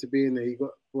deserved to be in there.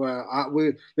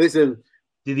 Listen,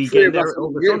 Did he Three get of, there us,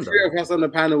 over three Son? of us on the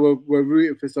panel were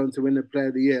rooting for Son to win the Player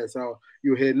of the Year. So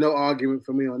you'll hear no argument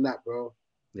from me on that, bro.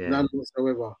 Yeah. None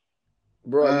whatsoever.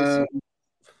 Bro, listen.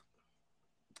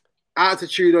 Out to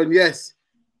Trudon, yes.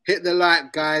 Hit the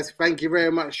like, guys. Thank you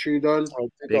very much, Trudon.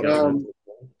 Big up, man.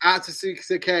 Out to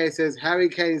Suki says Harry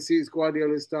Kane suits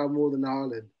Guardiola's style more than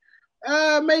Haaland.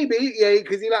 Maybe, yeah,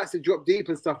 because he likes to drop deep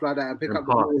and stuff like that and pick up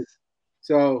the ball.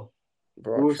 So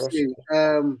we'll see.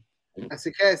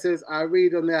 Suki says, I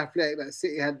read on the Athletic that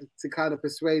City had to kind of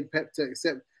persuade Pep to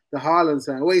accept the Haaland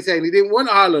sign. What are you saying? He didn't want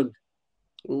Haaland.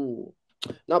 Ooh.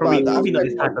 Not probably bad. not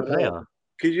his type of player.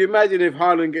 Could you imagine if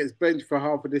Haaland gets benched for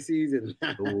half of the season?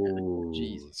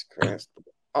 Jesus Christ.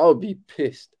 I'll be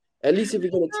pissed. At least if you're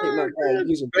going to take my guy,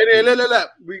 use him. Look.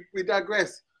 We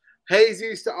digress.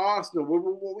 Jesus to Arsenal. What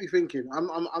are we thinking? I'm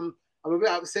a bit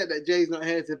upset that Jay's not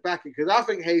here to back it because I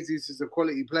think Jesus is a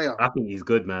quality player. I think he's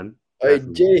good, man. Hey,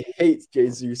 Jay hates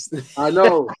Jesus. I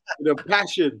know, with a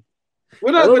passion.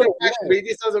 Well, not with a passion, but he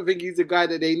just doesn't think he's the guy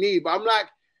that they need. But I'm like,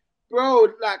 bro,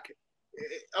 like,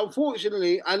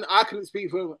 unfortunately, and I can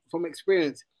speak from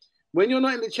experience, when you're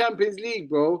not in the Champions League,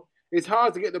 bro, it's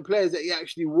hard to get the players that you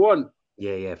actually want.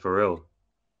 Yeah, for real.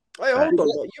 Hey, hold on.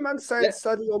 You man signed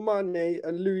Sadio Mane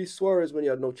and Luis Suarez when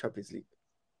you had no Champions League.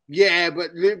 Yeah,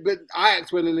 but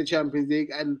Ajax went in the Champions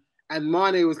League and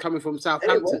Mane was coming from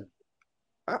Southampton.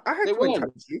 I had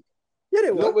Champions League. Yeah,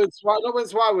 they were. Not when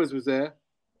Suarez was there.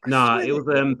 Nah, it was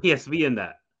PSV in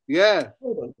that. Yeah.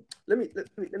 Hold on. Let me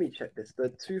check this. The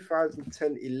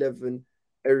 2010-11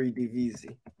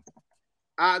 Eredivisie.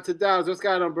 Out to Downs. What's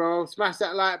going on, bro? Smash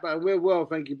that like button. We're well,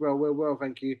 thank you, bro. We're well,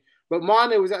 thank you. But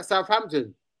Mane was at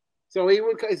Southampton, so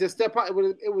it's a step up.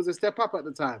 It was a step up at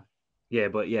the time. Yeah,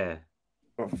 but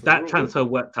that transfer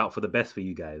worked out for the best for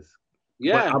you guys.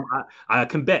 Yeah, I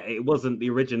can bet it wasn't the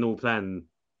original plan.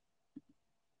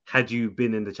 Had you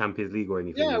been in the Champions League or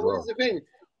anything? Yeah, well, that's the thing.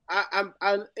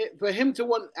 For him to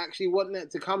want that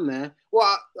to come there.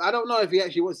 Well, I don't know if he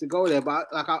actually wants to go there, but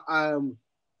like out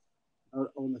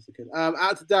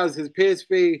to Downs because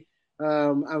PSV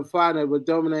and Feyenoord were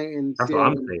dominating. That's what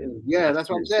I'm saying. Yeah, that's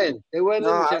what I'm saying. They weren't.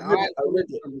 I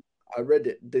read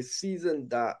it. The season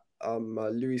that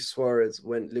Luis Suarez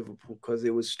went Liverpool because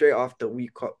it was straight after we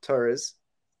caught Torres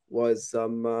was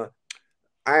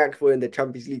Ajax were in the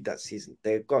Champions League that season.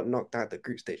 They got knocked out the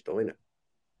group stage though, innit?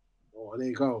 Oh, there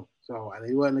you go. So and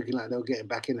they weren't looking like they were getting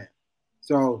back in it.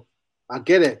 So I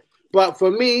get it. But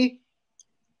for me,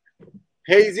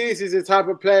 Jesus is the type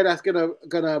of player that's gonna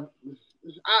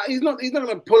he's not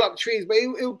gonna pull up trees, but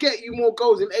he'll get you more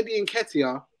goals than Eddie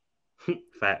Nketiah.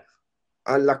 Facts.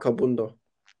 And Lacabunda.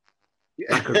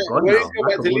 Yeah. Well, he's gone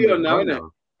back to Leon now, isn't it?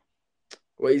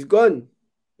 Well, he's gone.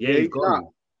 Yeah, he's gone.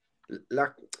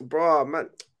 Like, bro, man,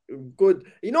 good.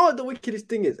 You know what the wickedest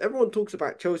thing is? Everyone talks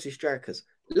about Chelsea strikers.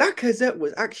 Lacazette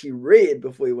was actually rated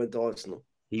before he went to Arsenal.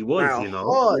 He was, now, he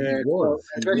was.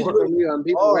 Especially for Leon,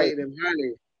 people rated him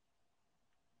highly.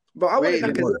 But I wanted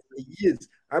Lacazette for years.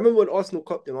 I remember when Arsenal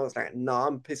copped him, I was like, nah,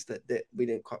 I'm pissed that we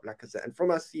didn't cop Lacazette. And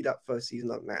from I see that first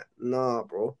season, I'm like, nah,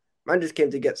 bro. Man just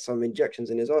came to get some injections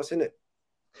in his ass, innit?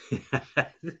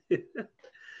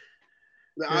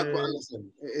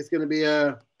 Listen, it's going to be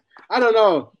I don't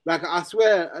know. Like, I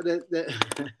swear,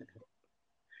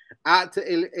 out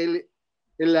to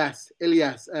Elias,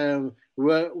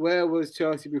 where was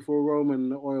Chelsea before Rome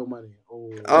and the oil money?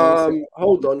 Hold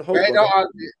on. Don't worry about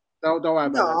it.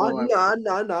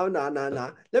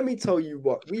 Nah. Let me tell you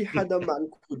what. We had a man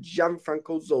called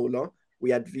Gianfranco Zola.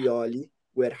 We had Vialli.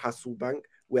 We had Hasselbank.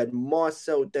 We had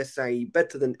Marcel Desailly,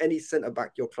 better than any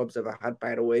centre-back your club's ever had,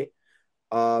 by the way.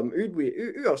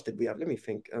 Who else did we have? Let me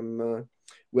think.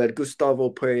 We had Gustavo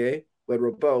Poirier. We had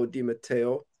Roberto Di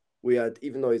Matteo. We had,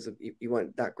 even though he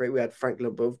weren't that great, we had Frank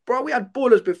Leboeuf. Bro, we had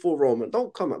ballers before Roman.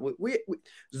 Don't come up.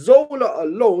 Zola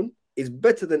alone is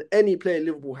better than any player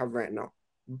Liverpool have right now.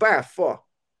 By far.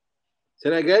 Say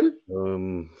that again?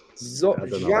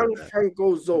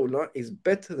 Gianfranco Zola is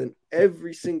better than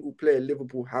every single player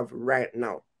Liverpool have right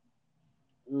now.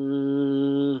 I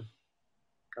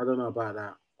don't know about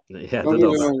that. Yeah, he's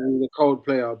a cold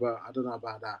player, but I don't know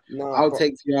about that. I'll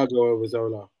take Thiago over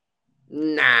Zola.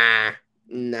 Nah,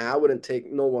 I wouldn't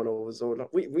take no one over Zola.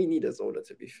 We need a Zola,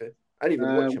 to be fair. I didn't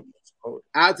even watch him.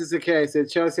 Out to Sakay said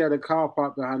Chelsea had a car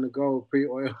park behind the goal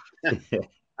pre-oil.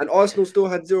 And Arsenal still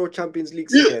had 0 Champions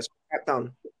League shares. Back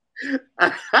down.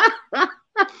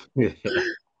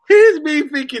 Here's me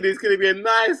thinking it's going to be a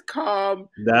nice, calm.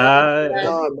 Nah,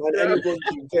 man,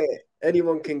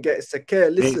 anyone can get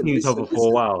Sakir. Listen. For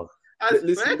a while.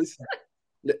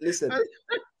 Listen.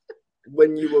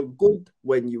 When you were good,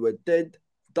 when you were dead,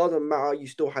 doesn't matter. You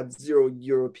still had 0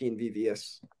 European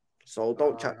VVS. So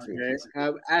don't chat to me.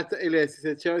 After Elias, he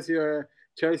said Chelsea are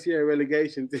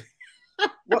relegation.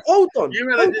 Well, hold on. You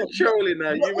men are just trolling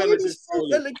now. You men are just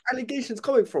trolling. Allegations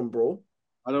coming from, bro?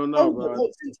 I don't know, bro.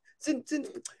 Since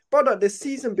brother, the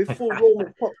season before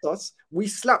Roman popped us, we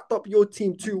slapped up your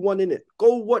team 2-1 in it.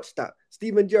 Go watch that.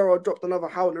 Steven Gerrard dropped another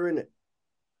howler in it.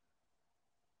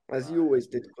 As he always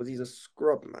did, because he's a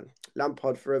scrub, man.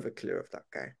 Lampard forever clear of that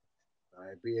guy.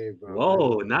 Behave, bro.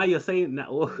 Whoa, now you're saying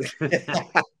that.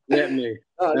 Let me.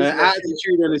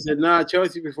 Attitude and they said,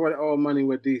 Chelsea before the all money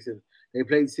were decent. They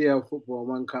played CL football and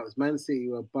won cups. Man City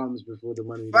were bums before the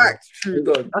money. Facts, true,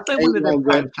 God. I think one of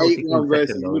them Chelsea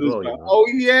versus Middlesbrough. well. Oh,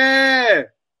 yeah.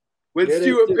 When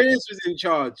Stuart Pearce was in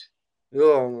charge.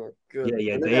 Oh, my God.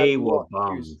 Yeah, they were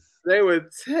bums. They were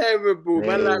terrible.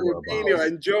 Man like Robinho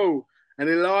and Joe and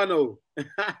Ilano.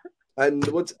 And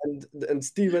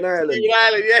Stephen Ireland.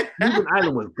 Stephen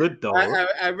Ireland was good, though.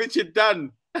 And Richard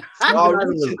Dunn.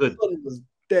 Was good. Dunn was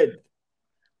dead.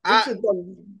 Richard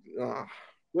Dunn.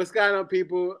 What's going on,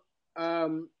 people?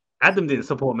 Adam didn't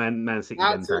support Man City.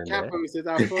 Out to Capo, he says,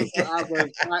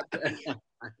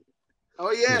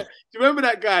 oh, yeah. Do you remember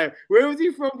that guy? Where was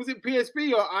he from? Was it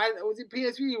PSV or was it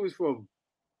PSV he was from?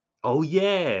 Oh,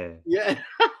 yeah. Yeah.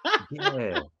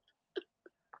 Yeah.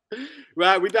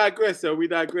 Right, we digress. So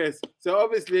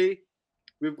obviously,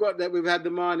 we've got that. We've had the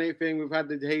Mane thing. We've had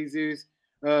the Jesus.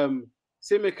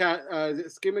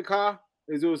 Skimicar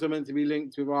is also meant to be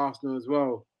linked with Arsenal as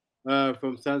well.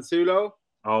 From Sassuolo.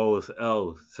 Oh,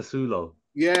 Sassuolo.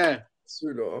 Yeah.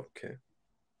 Sassuolo, okay.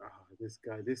 Oh, this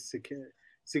guy, this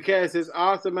Sikera says,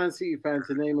 ask a Man City fan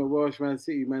to name a Welsh Man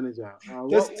City manager.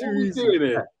 That's too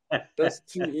easy. That's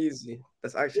too easy.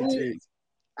 That's actually too easy.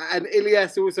 And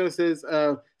Ilias also says,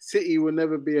 City will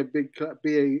never be a big club.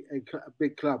 Be a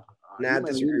big club. Nah, I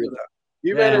disagree with that.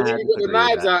 You better really got the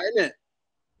knives out, innit?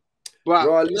 But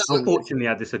unfortunately,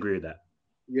 I disagree with that.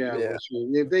 Yeah.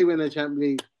 If they win the Champions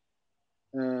League,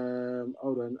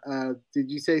 hold on.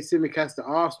 Did you say Simicast to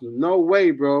Arsenal? No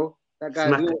way, bro. That guy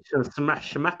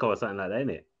Shamaka or something like that,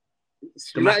 innit?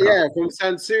 Yeah, from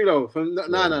Sassuolo.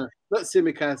 No, not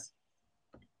Simicast.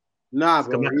 Nah,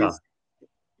 bro.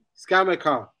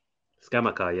 Scamaka,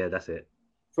 yeah, that's it.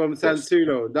 From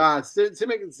Sassuolo. Nah,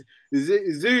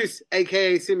 Zeus,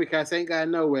 aka Simicast, ain't going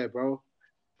nowhere, bro.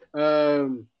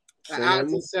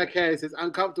 Actor Sakay says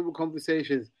uncomfortable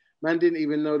conversations. Man didn't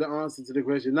even know the answer to the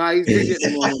question. Nah, he's busy at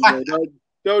the moment, bro.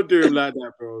 Don't do him like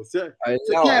that, bro.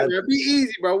 Man, be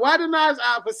easy, bro. Why the knives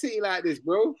out for City like this,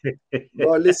 bro?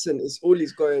 Bro, listen, it's all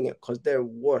he's going at because they're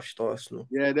washed, Arsenal.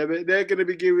 Yeah, they're gonna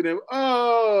be giving them.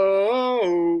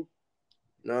 Oh,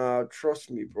 nah,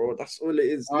 trust me, bro. That's all it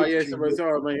is. Oh yeah, so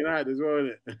Man United as well,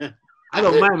 isn't it? I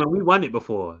don't mind, man. We won it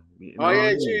before. True. We won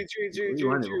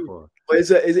it before. But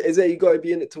is it you got to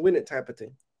be in it to win it type of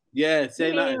thing? Yeah,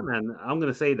 say that. Yeah, man. I'm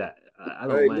gonna say that. I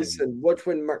don't mind. Listen, watch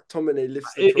when McTominay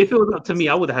lifts. If it was up to me,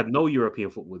 I would have had no European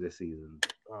football this season.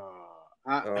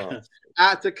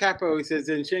 Out to Capo, he says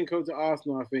Zinchenko to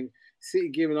Arsenal. I think City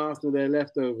giving Arsenal their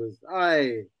leftovers.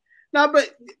 Aye. No,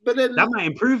 but then that might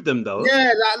improve them though.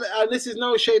 Yeah, this is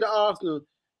no shade at Arsenal.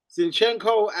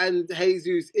 Zinchenko and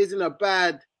Jesus aren't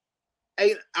bad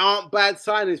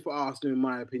signings for Arsenal, in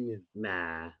my opinion.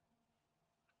 Nah.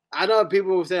 I know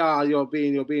people will say, "Oh, you're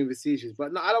being facetious,"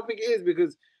 but no, I don't think it is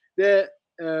because they're.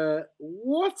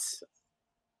 What?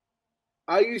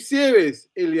 Are you serious,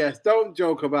 Ilias? Don't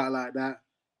joke about like that.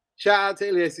 Shout out to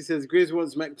Ilias. He says Grizz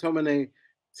wants McTominay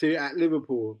at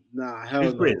Liverpool. Nah, hell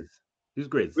no. Grizz? Who's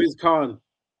Grizz? Grizz Khan.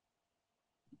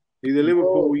 He's a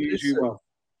Liverpool YouTuber.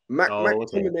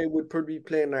 McTominay would probably be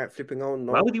playing like flipping on.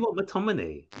 Why would you want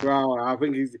McTominay? Bro, I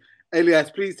think he's.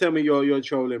 Elias, please tell me you're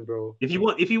trolling, bro. If you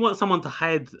want someone to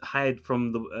hide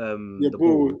from the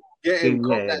ball, get him,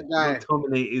 that guy.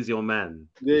 McTominay is your man,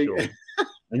 sure.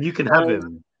 And you can have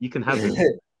him. You can have him.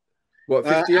 What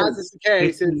 50? As is the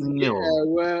case,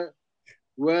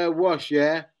 we're washed.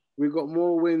 Yeah, we've got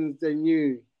more wins than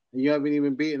you, and you haven't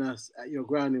even beaten us at your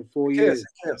ground in 4 years.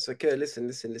 Okay,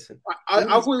 listen. I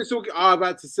thought you were talking. I was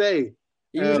about to say.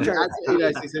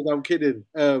 Elias, he said, "I'm kidding."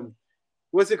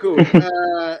 What's it called?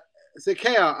 So,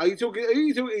 Kea, are you talking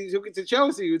to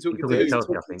Chelsea? You're talking to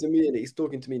Chelsea, to me, and he's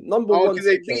talking to me. Number one, because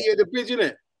they beat you at the bridge,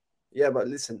 innit? Yeah, but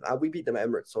listen, we beat them at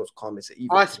Emirates, so it's calm. It's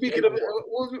even. Speaking of,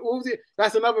 what was it?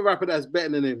 That's another rapper that's better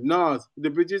than him. Nas, the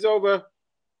bridge is over.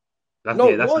 I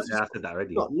said that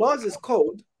already. No, Nas is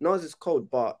cold.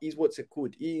 But he's what's it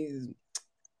called? He's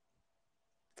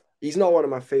not one of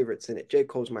my favorites in it. J.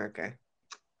 Cole's my guy.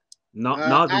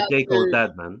 Nas is J. Cole's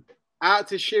dad, man. Out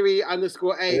to Shiri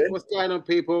 _8. Yeah. What's going on,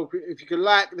 people? If you can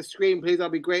like the stream, please, I'll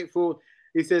be grateful.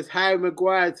 He says Harry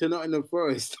Maguire to Nottingham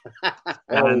Forest.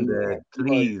 And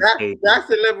please, that's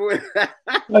the level.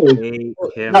 take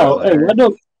him.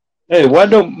 Why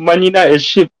don't Man United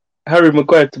ship Harry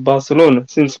Maguire to Barcelona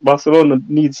since Barcelona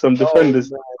needs some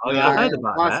defenders? I heard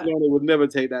about Barcelona would never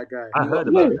take that guy. I heard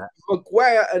about that.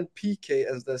 Maguire and PK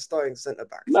as their starting centre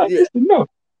backs. No.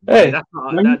 Hey,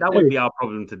 that would be our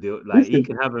problem to do. Like, he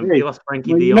can have him give us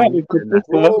Frankie De Jong.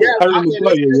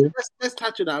 Let's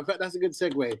touch on that. In fact, that's a good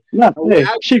segue. How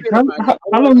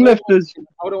long left does?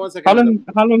 Hold on 1 second.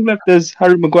 How long left does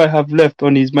Harry Maguire have left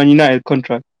on his Man United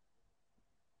contract?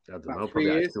 I don't know,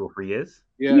 probably like 2 or 3 years.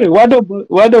 Yeah. Why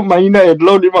don't Man United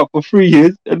load him up for 3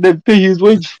 years and then pay his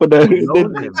wage for that?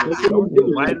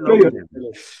 Why load him?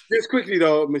 Just quickly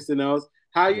though, Mr. Nels,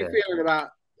 how are you feeling about?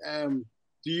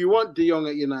 Do you want De Jong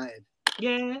at United?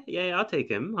 Yeah, I'll take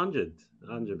him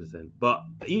 100%. But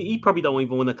he probably don't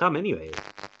even want to come anyway.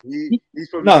 He's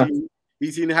probably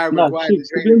he's seen Harry Maguire.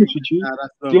 To be honest with you,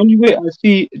 the only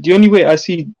way I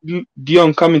see De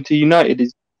Jong coming to United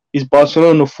is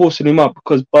Barcelona forcing him up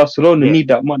because Barcelona need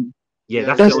that money.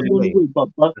 Yeah, that's the only way.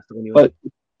 But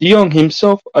De Jong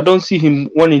himself, I don't see him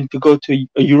wanting to go to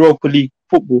a Europa League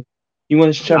football. He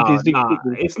wants Champions League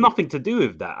football. It's nothing to do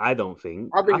with that, I don't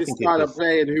think. I think it's style of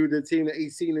playing, who the team that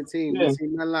he's seen the team. Yeah. He's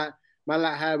seen man like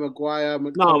Harry Maguire.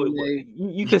 No,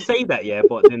 you can say that,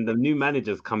 but then the new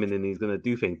manager's coming in and he's going to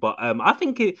do things. But I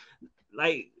think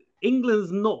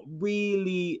England's not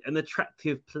really an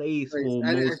attractive place for most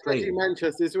especially players.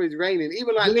 Manchester. It's always raining.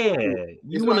 Even like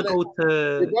you want to go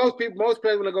to most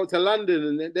players want to go to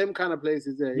London and them kind of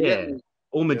places there.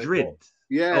 Or Madrid.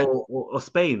 Yeah, or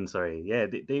Spain. Sorry,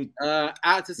 they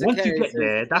out to once you get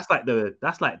there, that's like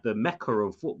the mecca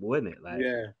of football, isn't it? Like,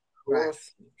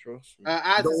 Trust me.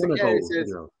 Out to Sakari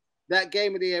says that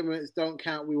game of the Emirates don't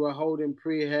count. We were holding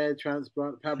pre-hair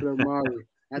transplant Pablo Mari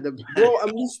at the bro,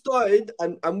 and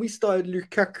we started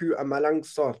Lukaku and Malang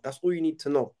Sarr. That's all you need to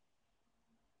know.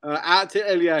 Out to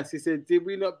Elias, he said, "Did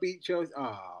we not beat Chelsea?"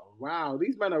 Oh. Wow,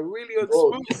 these men are really on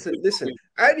spot. Listen.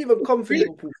 I didn't even come for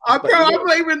Liverpool. I'm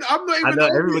not even. I know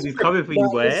everybody's coming for you,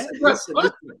 boy.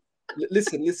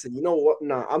 Listen. You know what?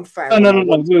 Nah, I'm fine.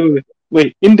 No.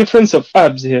 Wait. In defense of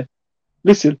Abs here,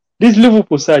 listen. This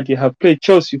Liverpool side here have played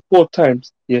Chelsea 4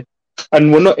 times,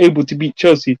 and we're not able to beat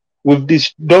Chelsea with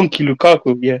this donkey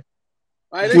Lukaku,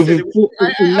 Within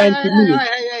 90 minutes.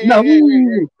 And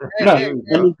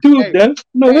in 2 of them,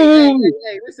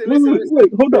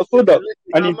 wait, hold up.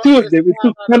 And in 2 of them, we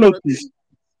took penalties.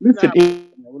 Listen,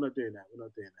 we're not doing that.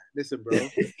 Listen, bro.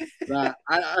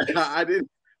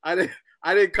 I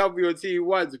didn't cover your team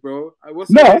once, bro.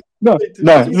 No.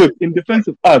 Look, in defense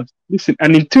of Abs, listen,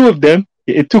 and in 2 of them,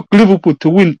 it took Liverpool to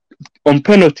win on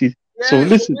penalties. Yeah, so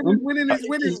listen, winning is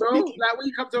winning, bro. Like when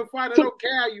you come to a final, I don't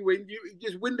care how you win. You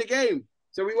just win the game.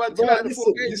 So we won 2 out of the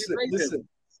 4 games. Listen.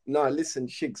 Listen,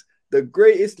 Shigs. The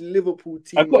greatest Liverpool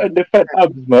team. I got to defend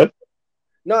Abs, man.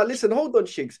 No, listen, hold on,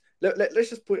 Shigs. Let's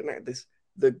just put it like this.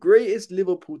 The greatest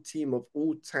Liverpool team of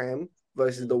all time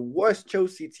versus the worst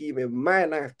Chelsea team in my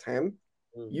lifetime.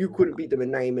 You couldn't beat them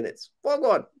in 90 minutes. Fuck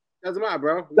on. Doesn't matter,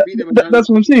 bro. That's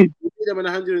what I'm saying. We beat them in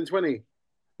 120.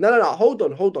 No. Hold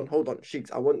on.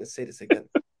 Shigs, I want to say this again.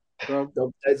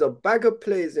 There's a bag of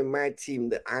players in my team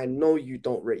that I know you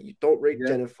don't rate. You don't rate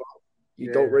Jennifer.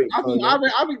 You don't rate. I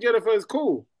think Jennifer is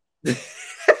cool.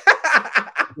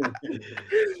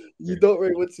 You don't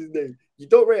rate what's his name? You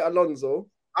don't rate Alonso.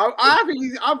 I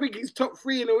think he's top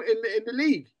 3 in the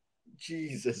league.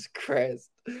 Jesus Christ,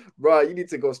 bro! You need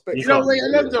to go spec. You don't rate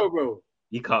Alonso, bro.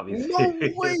 You can't be. No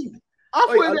way. I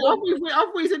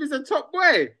thought he said he's a top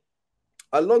boy.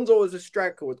 Alonso was a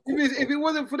striker with. If it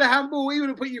wasn't for the handball, he would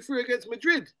have put you through against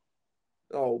Madrid.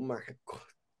 Oh my God!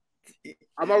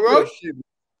 Am I wrong?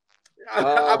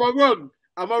 Am I wrong?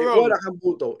 It wasn't a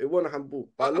handball though. It wasn't a handball.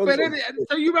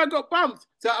 So you man got bumped.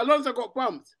 So Alonso got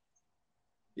bumped.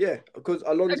 Yeah, because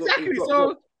Alonso. Exactly.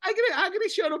 So I'm gonna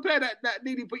show the player that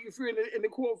nearly put you through in the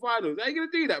quarterfinals. How you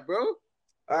gonna do that, bro?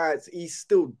 All right, so he's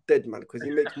still dead, man, because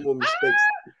he makes more mistakes.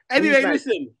 Anyway,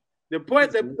 listen. The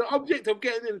point, the object of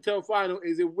getting into a final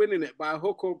is in winning it by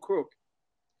hook or crook.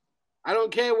 I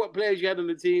don't care what players you had on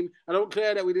the team. I don't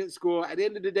care that we didn't score. At the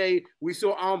end of the day, we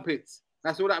saw armpits.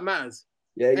 That's all that matters.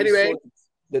 Yeah. Anyway,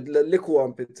 the little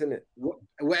armpits, isn't it?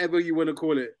 Whatever you want to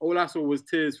call it. All I saw was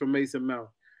tears from Mason Mount.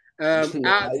 Out to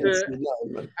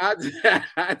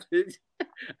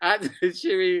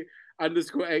Shiri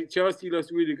 _8. Chelsea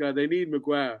lost Rudiger. They need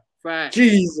Maguire. Fact.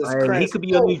 Jesus Christ. He could be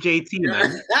your new JT,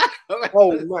 man.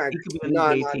 Oh my. He could be your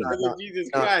new JT. Jesus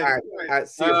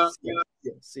Christ.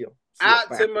 See you. Out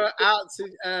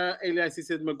to Elias. He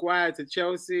said Maguire to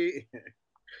Chelsea.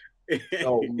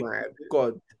 Oh my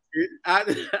God. At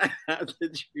the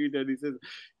tune, he says,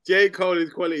 J. Cole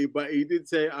is quality, but he did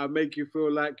say, "I'll make you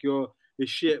feel like you're the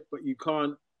shit, but you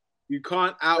can't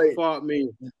out-fart me."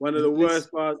 One of the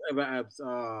worst bars ever, Abs.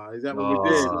 Is that what we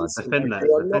did? Defend that.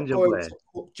 We're Defend not your going boy. to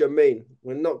cook Jermaine.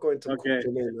 We're not going to cook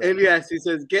Jermaine. Right? Elias, he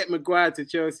says, "Get Maguire to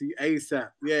Chelsea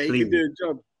ASAP." Yeah, he can do a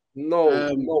job.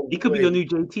 No, he could be your new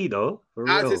JT though. For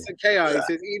Out real. to Sakea, he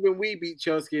says, "Even we beat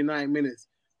Chelsea in 9 minutes."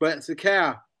 But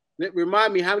Sakea,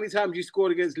 remind me how many times you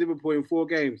scored against Liverpool in 4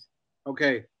 games.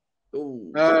 Okay.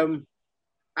 Ooh.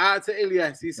 Out to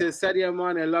Elias, he says Sadio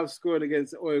Mane loves scoring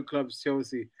against oil clubs,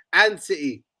 Chelsea and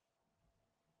City.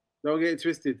 Don't get it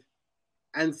twisted,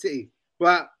 and City.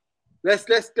 But let's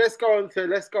go on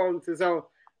to so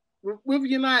with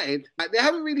United, they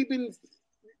haven't really been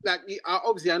like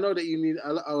obviously I know that you need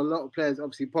a lot of players.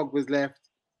 Obviously Pogba's left.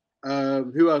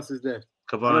 Who else is left?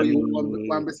 Cavani,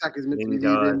 Wan-Bissaka's meant to be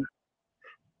Lingard. leaving.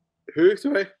 Who?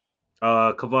 Sorry.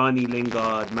 Cavani,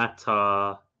 Lingard,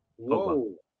 Mata.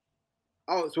 Whoa.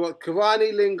 Oh, so what?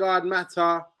 Cavani, Lingard,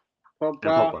 Mata,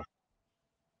 Pogba.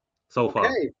 So far.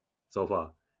 Okay. So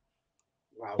far.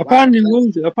 Wow,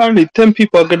 Apparently 10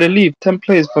 people are going to leave. 10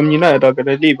 players from United are going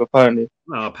to leave, apparently.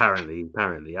 No, apparently.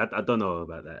 I don't know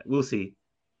about that. We'll see.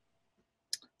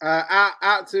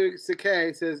 Out to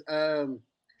Sakay says,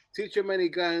 Teacher Many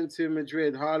going to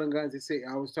Madrid, Haaland going to City.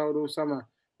 I was told all summer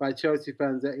by Chelsea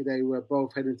fans that they were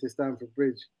both heading to Stamford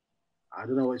Bridge. I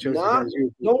don't know what Chelsea fans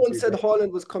do. No one said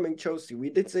Haaland was coming Chelsea. We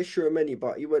did say Many,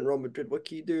 but he went Real Madrid. What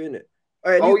can you do in it?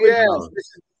 Right,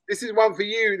 this is one for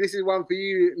you. This is one for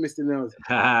you, Mr. Nels.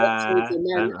 I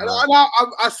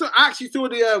actually saw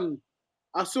the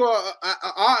I saw an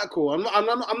article. I'm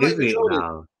not even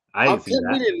sure. I'm 10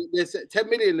 million. 10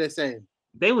 million. They're saying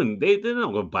they wouldn't. They're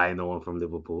not gonna buy no one from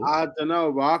Liverpool. I don't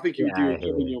know, but I think he would do a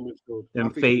job in your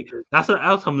midfield. That's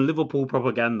some Liverpool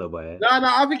propaganda, boy. No,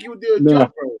 I think he would do a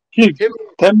job, bro.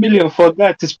 10 million for a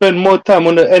guy to spend more time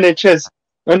on the NHS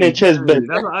bed.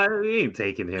 I ain't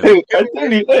taking him.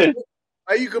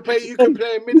 You could play a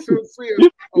midfield free.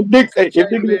 If they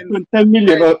spend 10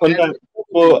 million on that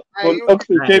for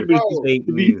Oxlade-Chamberlain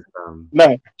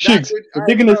if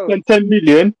they're gonna spend 10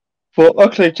 million for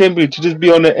Oxlade-Chamberlain to just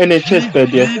be on the NHS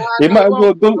bed, they might as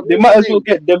well go. They might as well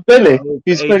get Dembele.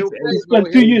 He spent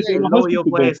 2 years in the hospital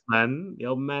bed. Man,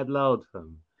 you're mad loud,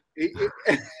 fam.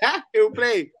 He'll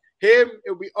play him.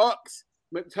 It'll be Ox,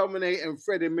 McTominay, and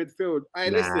Fred in midfield.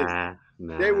 Listen,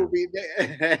 they will be.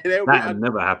 That'll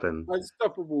never happen.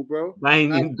 Unstoppable, bro.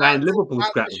 Buying Liverpool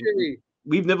scrap.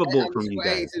 We've never bought from you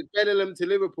guys. Benelum to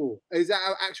Liverpool. Is that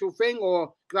an actual thing,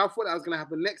 or because I thought that was gonna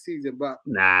happen next season? But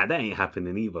that ain't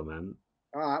happening either, man.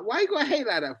 Why you gotta hate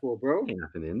like that for, bro? Ain't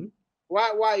happening.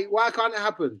 Why can't it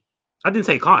happen? I didn't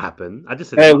say it can't happen. I just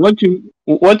said watch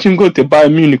him go to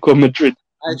Bayern Munich or Madrid.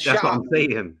 That's what I'm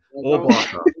saying. Or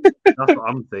Barca. That's what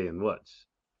I'm saying. Watch.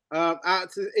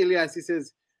 Out to Elias, he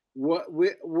says, where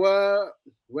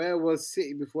was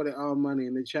City before they earned money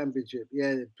in the Championship?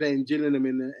 Yeah, playing Gillingham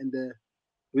in the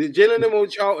was it Gillingham or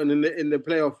Charlton in the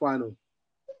playoff final?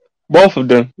 Both of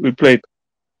them we played.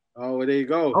 Oh, well, there you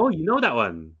go. Oh, you know that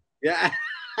one? Yeah.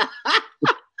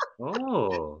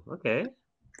 Oh, okay.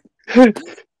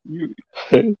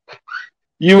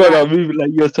 You are moving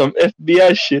like you're some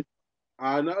FBI shit.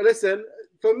 No, listen,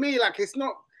 for me, like it's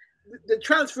not the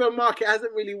transfer market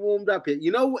hasn't really warmed up yet.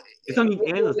 You know what? It's only the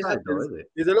end of the side, though, is it?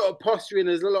 There's a lot of posturing.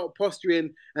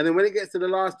 And then when it gets to the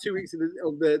last 2 weeks of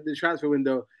the transfer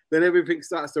window, then everything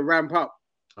starts to ramp up.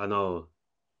 I know,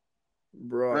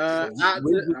 bro.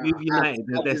 With United,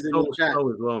 they're so slow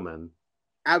as well, man.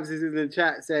 Abs is in the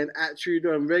chat saying at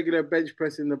Trudon, regular bench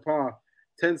press in the par,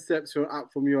 10 steps up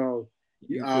from your.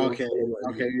 Okay.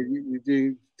 You're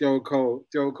doing Joe Cole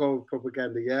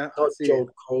propaganda, yeah. Not Joe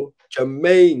Cole,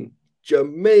 Jermaine,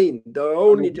 the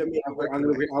only Jermaine.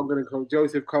 I'm gonna call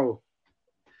Joseph Cole.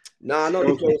 Nah, not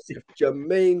Joseph.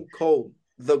 Jermaine Cole,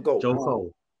 the GOAT. Joe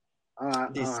Cole.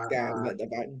 This guy mad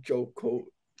about Joe Cole.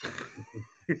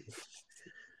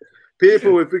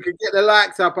 People, if we could get the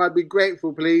likes up, I'd be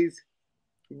grateful, please.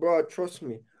 Bro, trust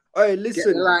me. Hey,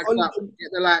 listen. Get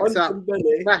the likes up.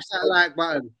 Smash that like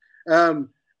button.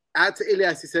 Out to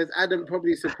Elias, he says Adam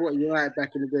probably supported United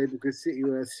back in the day because City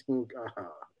were a small.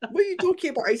 What are you talking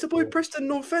about? He supported Preston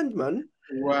North End, man.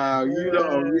 Wow, you lot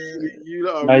are really. You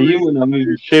wanna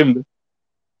move shameless.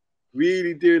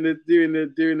 Really doing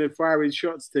the firing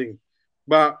shots thing,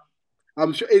 but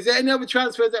I'm sure. Is there any other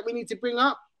transfers that we need to bring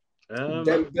up?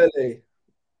 Dembele.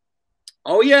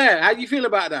 Oh yeah, how do you feel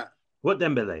about that? What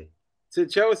Dembele? To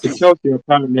Chelsea.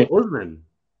 Apparently. Usman.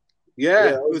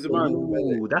 Yeah, it was a man.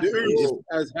 Ooh, that's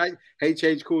as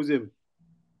HH calls him.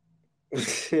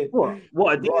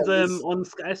 What? These on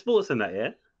Sky Sports and that,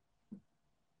 yeah?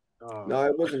 Oh. No,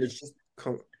 it wasn't. It's just.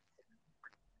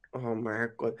 Oh my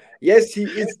God! Yes, he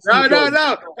is. No.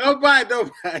 Don't buy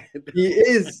it. He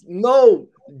is. No,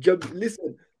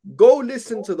 listen. Go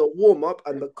listen to the warm up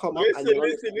and the come up.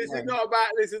 Listen. This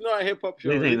is not a hip hop show.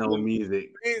 This ain't no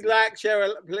music. Please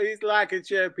like and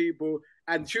share, people.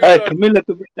 And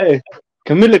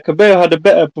Camila Cabello had a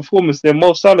better performance than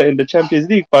Mo Salah in the Champions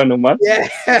League final, man.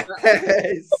 Yes.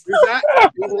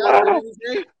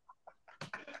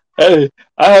 Hey,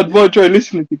 I had more joy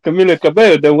listening to Camila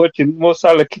Cabello than watching Mo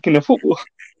Salah kicking the football.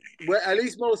 Well, at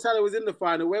least Mo Salah was in the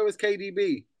final. Where was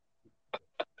KDB?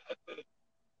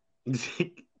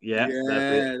 Yeah,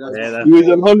 he was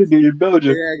on holiday in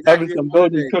Belgium, exactly, having some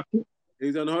Belgian chocolate. He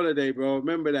was on holiday, bro.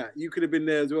 Remember that. You could have been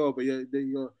there as well, but your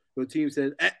team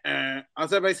said, As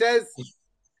everybody says.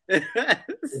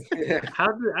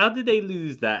 How did they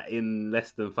lose that in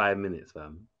less than 5 minutes,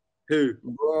 fam? Who?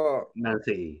 Bro. Man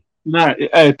City. Nah,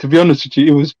 to be honest with you,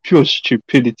 it was pure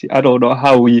stupidity. I don't know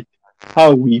how we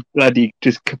bloody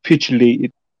just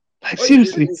capitulated. Like,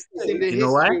 seriously. You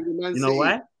know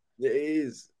why? It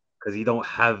is. Because you don't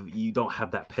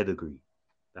have that pedigree.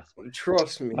 That's what.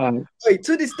 Trust me. Wait,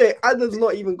 to this day, Adam's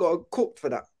not even got a cook for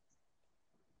that.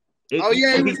 He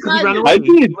ran away. I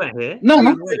did. No,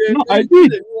 I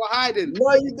did. You were hiding.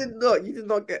 No, you did not. You did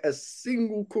not get a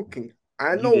single cooking.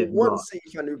 I know one City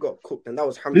fan who got cooked, and that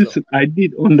was Hamza. Listen, I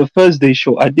did on the Thursday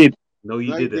show. I did. No,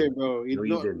 you didn't, bro. You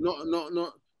didn't.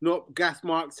 Not gas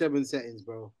mark 7 settings,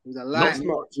 bro. It was a light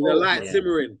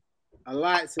simmering. A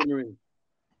light simmering.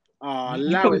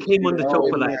 You came on the show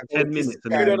for like 10 minutes.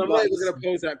 I'm not even going to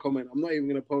post that comment.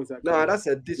 No, that's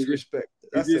a disrespect.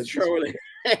 That's a trolling.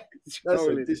 That's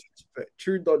a disrespect.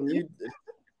 True Don, you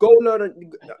go learn.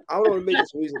 I don't want to make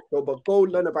this music show, but go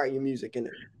learn about your music, innit?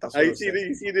 That's what you see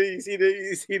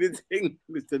the thing,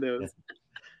 Mr. Nels.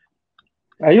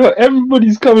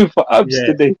 Everybody's coming for abs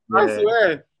today. I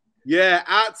swear. Yeah,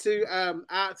 out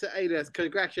to Alias.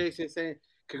 Congratulations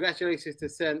to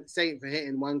Saint for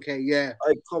hitting 1K. Yeah,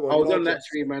 I was on that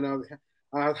stream, man. I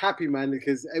was happy, man,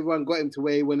 because everyone got him to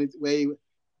where he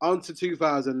on to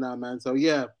 2,000 now, man. So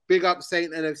yeah, big up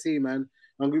Saint NFC, man.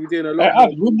 I'm gonna be doing a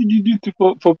lot. What did you do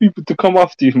for people to come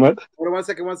after you, man? Hold on, one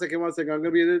second. I'm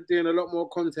gonna be doing a lot more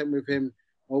content with him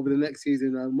over the next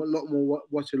season, a lot more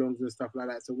watch-alongs and stuff like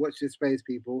that. So watch this space,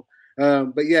 people.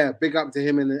 But yeah, big up to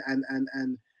him and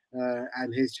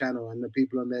his channel and the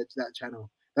people on that channel.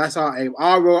 That's our aim.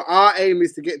 Our aim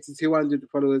is to get to 200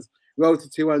 followers. Road to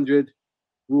 200.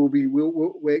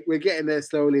 We're getting there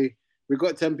slowly. We've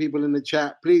got 10 people in the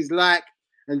chat. Please like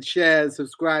and share and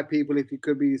subscribe, people, if you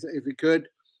could.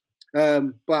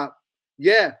 But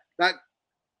yeah, like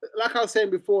I was saying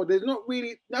before, there's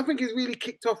nothing is really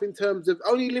kicked off in terms of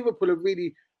only Liverpool have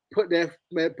really put their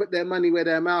money where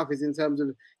their mouth is in terms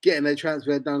of getting their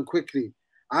transfer done quickly.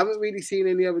 I haven't really seen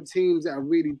any other teams that have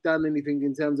really done anything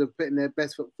in terms of putting their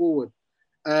best foot forward.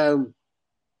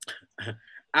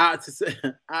 Out to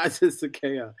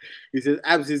Sakea. He says,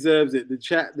 Abs deserves it.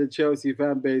 The Chelsea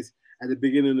fan base at the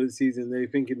beginning of the season, they're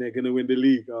thinking they're going to win the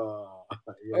league. Oh,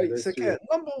 yeah, Sakea,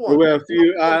 number one. There were a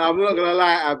few, I'm not going to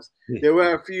lie, Abs. There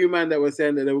were a few men that were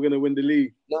saying that they were going to win the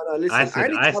league. No, listen.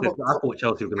 I thought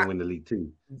Chelsea were going to win the league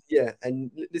too. Yeah,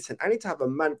 and listen, I need to have a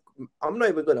man. I'm not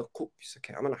even going to cook you,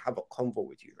 Sakea. I'm going to have a convo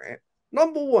with you, right?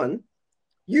 Number one,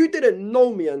 you didn't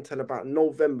know me until about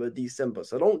November, December,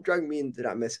 so don't drag me into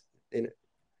that mess, innit?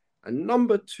 And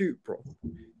number two, bro,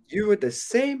 you were the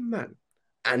same man,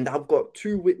 and I've got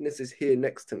 2 witnesses here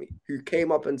next to me who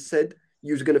came up and said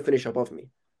you was going to finish above me.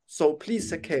 So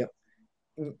please, Sakea,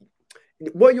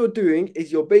 what you're doing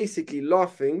is you're basically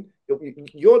laughing.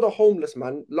 You're the homeless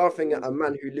man laughing at a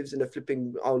man who lives in a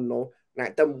flipping, I don't know,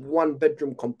 like them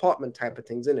 1-bedroom compartment type of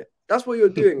things, innit? That's what you're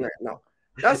doing right now.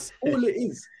 That's all it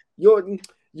is.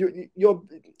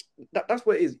 That's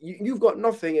what it is. You've got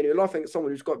nothing and you're laughing at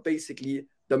someone who's got basically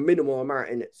the minimal amount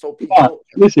in it. So people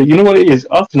listen, you know what it is?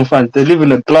 Arsenal fans, they live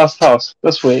in a glass house.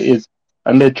 That's what it is.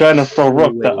 And they're trying to throw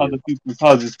rocks at other people's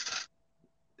houses.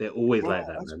 They're always like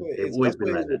that, man. They've always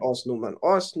been like that. Arsenal, man.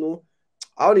 Arsenal,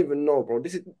 I don't even know, bro.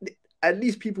 This is at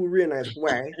least people realize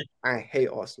why I hate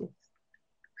Arsenal.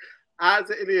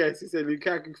 As Ilias, he said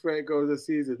Lukaku 30 goals a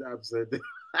season, absolutely.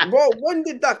 Bro, when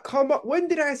did that come up? When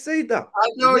did I say that? I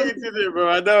know you did it, bro.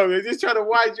 I know. They're just trying to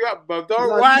wise you up, bro.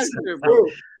 Don't rise it, bro.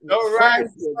 Don't rise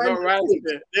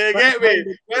it. You get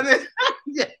me?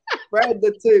 Find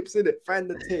the tapes, innit? Find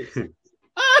the tapes.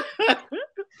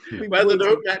 Why don't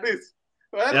look like this?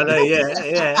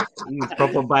 Yeah. He's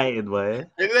proper biting, boy.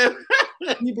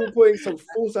 People putting some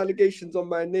false allegations on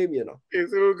my name, you know.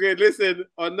 It's all good. Listen,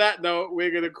 on that note,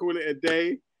 we're going to call it a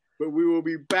day, but we will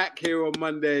be back here on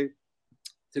Monday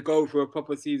to go for a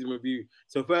proper season review.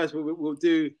 So first, we'll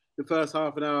do the first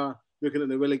half an hour looking at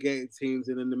the relegated teams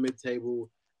and then the mid-table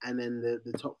and then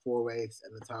the top 4 race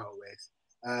and the title race.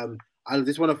 I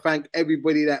just want to thank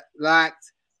everybody that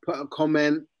liked, put a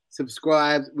comment,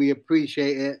 subscribed. We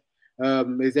appreciate it.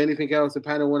 Is there anything else the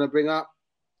panel want to bring up?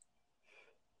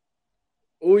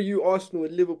 All you Arsenal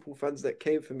and Liverpool fans that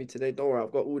came for me today, don't worry,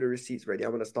 I've got all the receipts ready.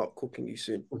 I'm going to start cooking you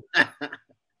soon.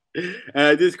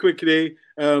 Just quickly,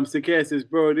 Sakir says,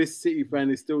 bro, this City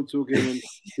fan is still talking and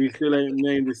we still ain't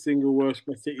named a single Welsh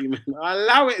City man. I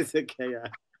love it, Sakir.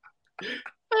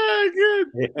 Good.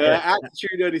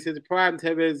 Attitude, he says, Prime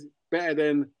Tevez greater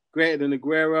than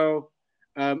Aguero.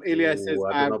 Ilias says,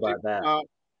 I don't know about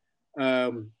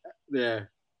that. Yeah.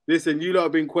 Listen, you lot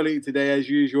have been quality today as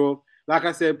usual. Like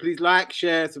I said, please like,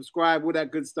 share, subscribe, all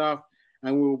that good stuff.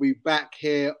 And we'll be back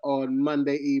here on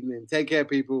Monday evening. Take care,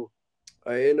 people.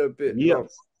 In a bit.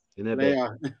 Yes. In a bit.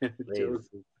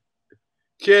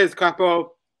 Cheers,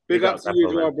 Capo. Big up to you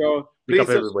as well, bro. Please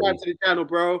subscribe to the channel,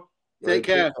 bro. Take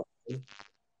care.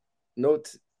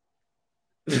 Note.